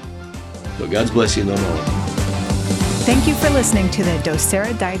 So God's blessing on all of you. Thank you for listening to the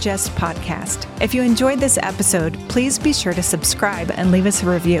docera Digest podcast. If you enjoyed this episode, please be sure to subscribe and leave us a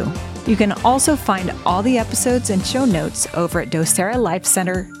review. You can also find all the episodes and show notes over at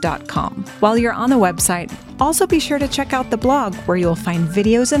doceralifecenter.com. While you're on the website, also be sure to check out the blog where you'll find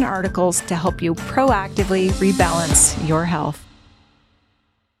videos and articles to help you proactively rebalance your health.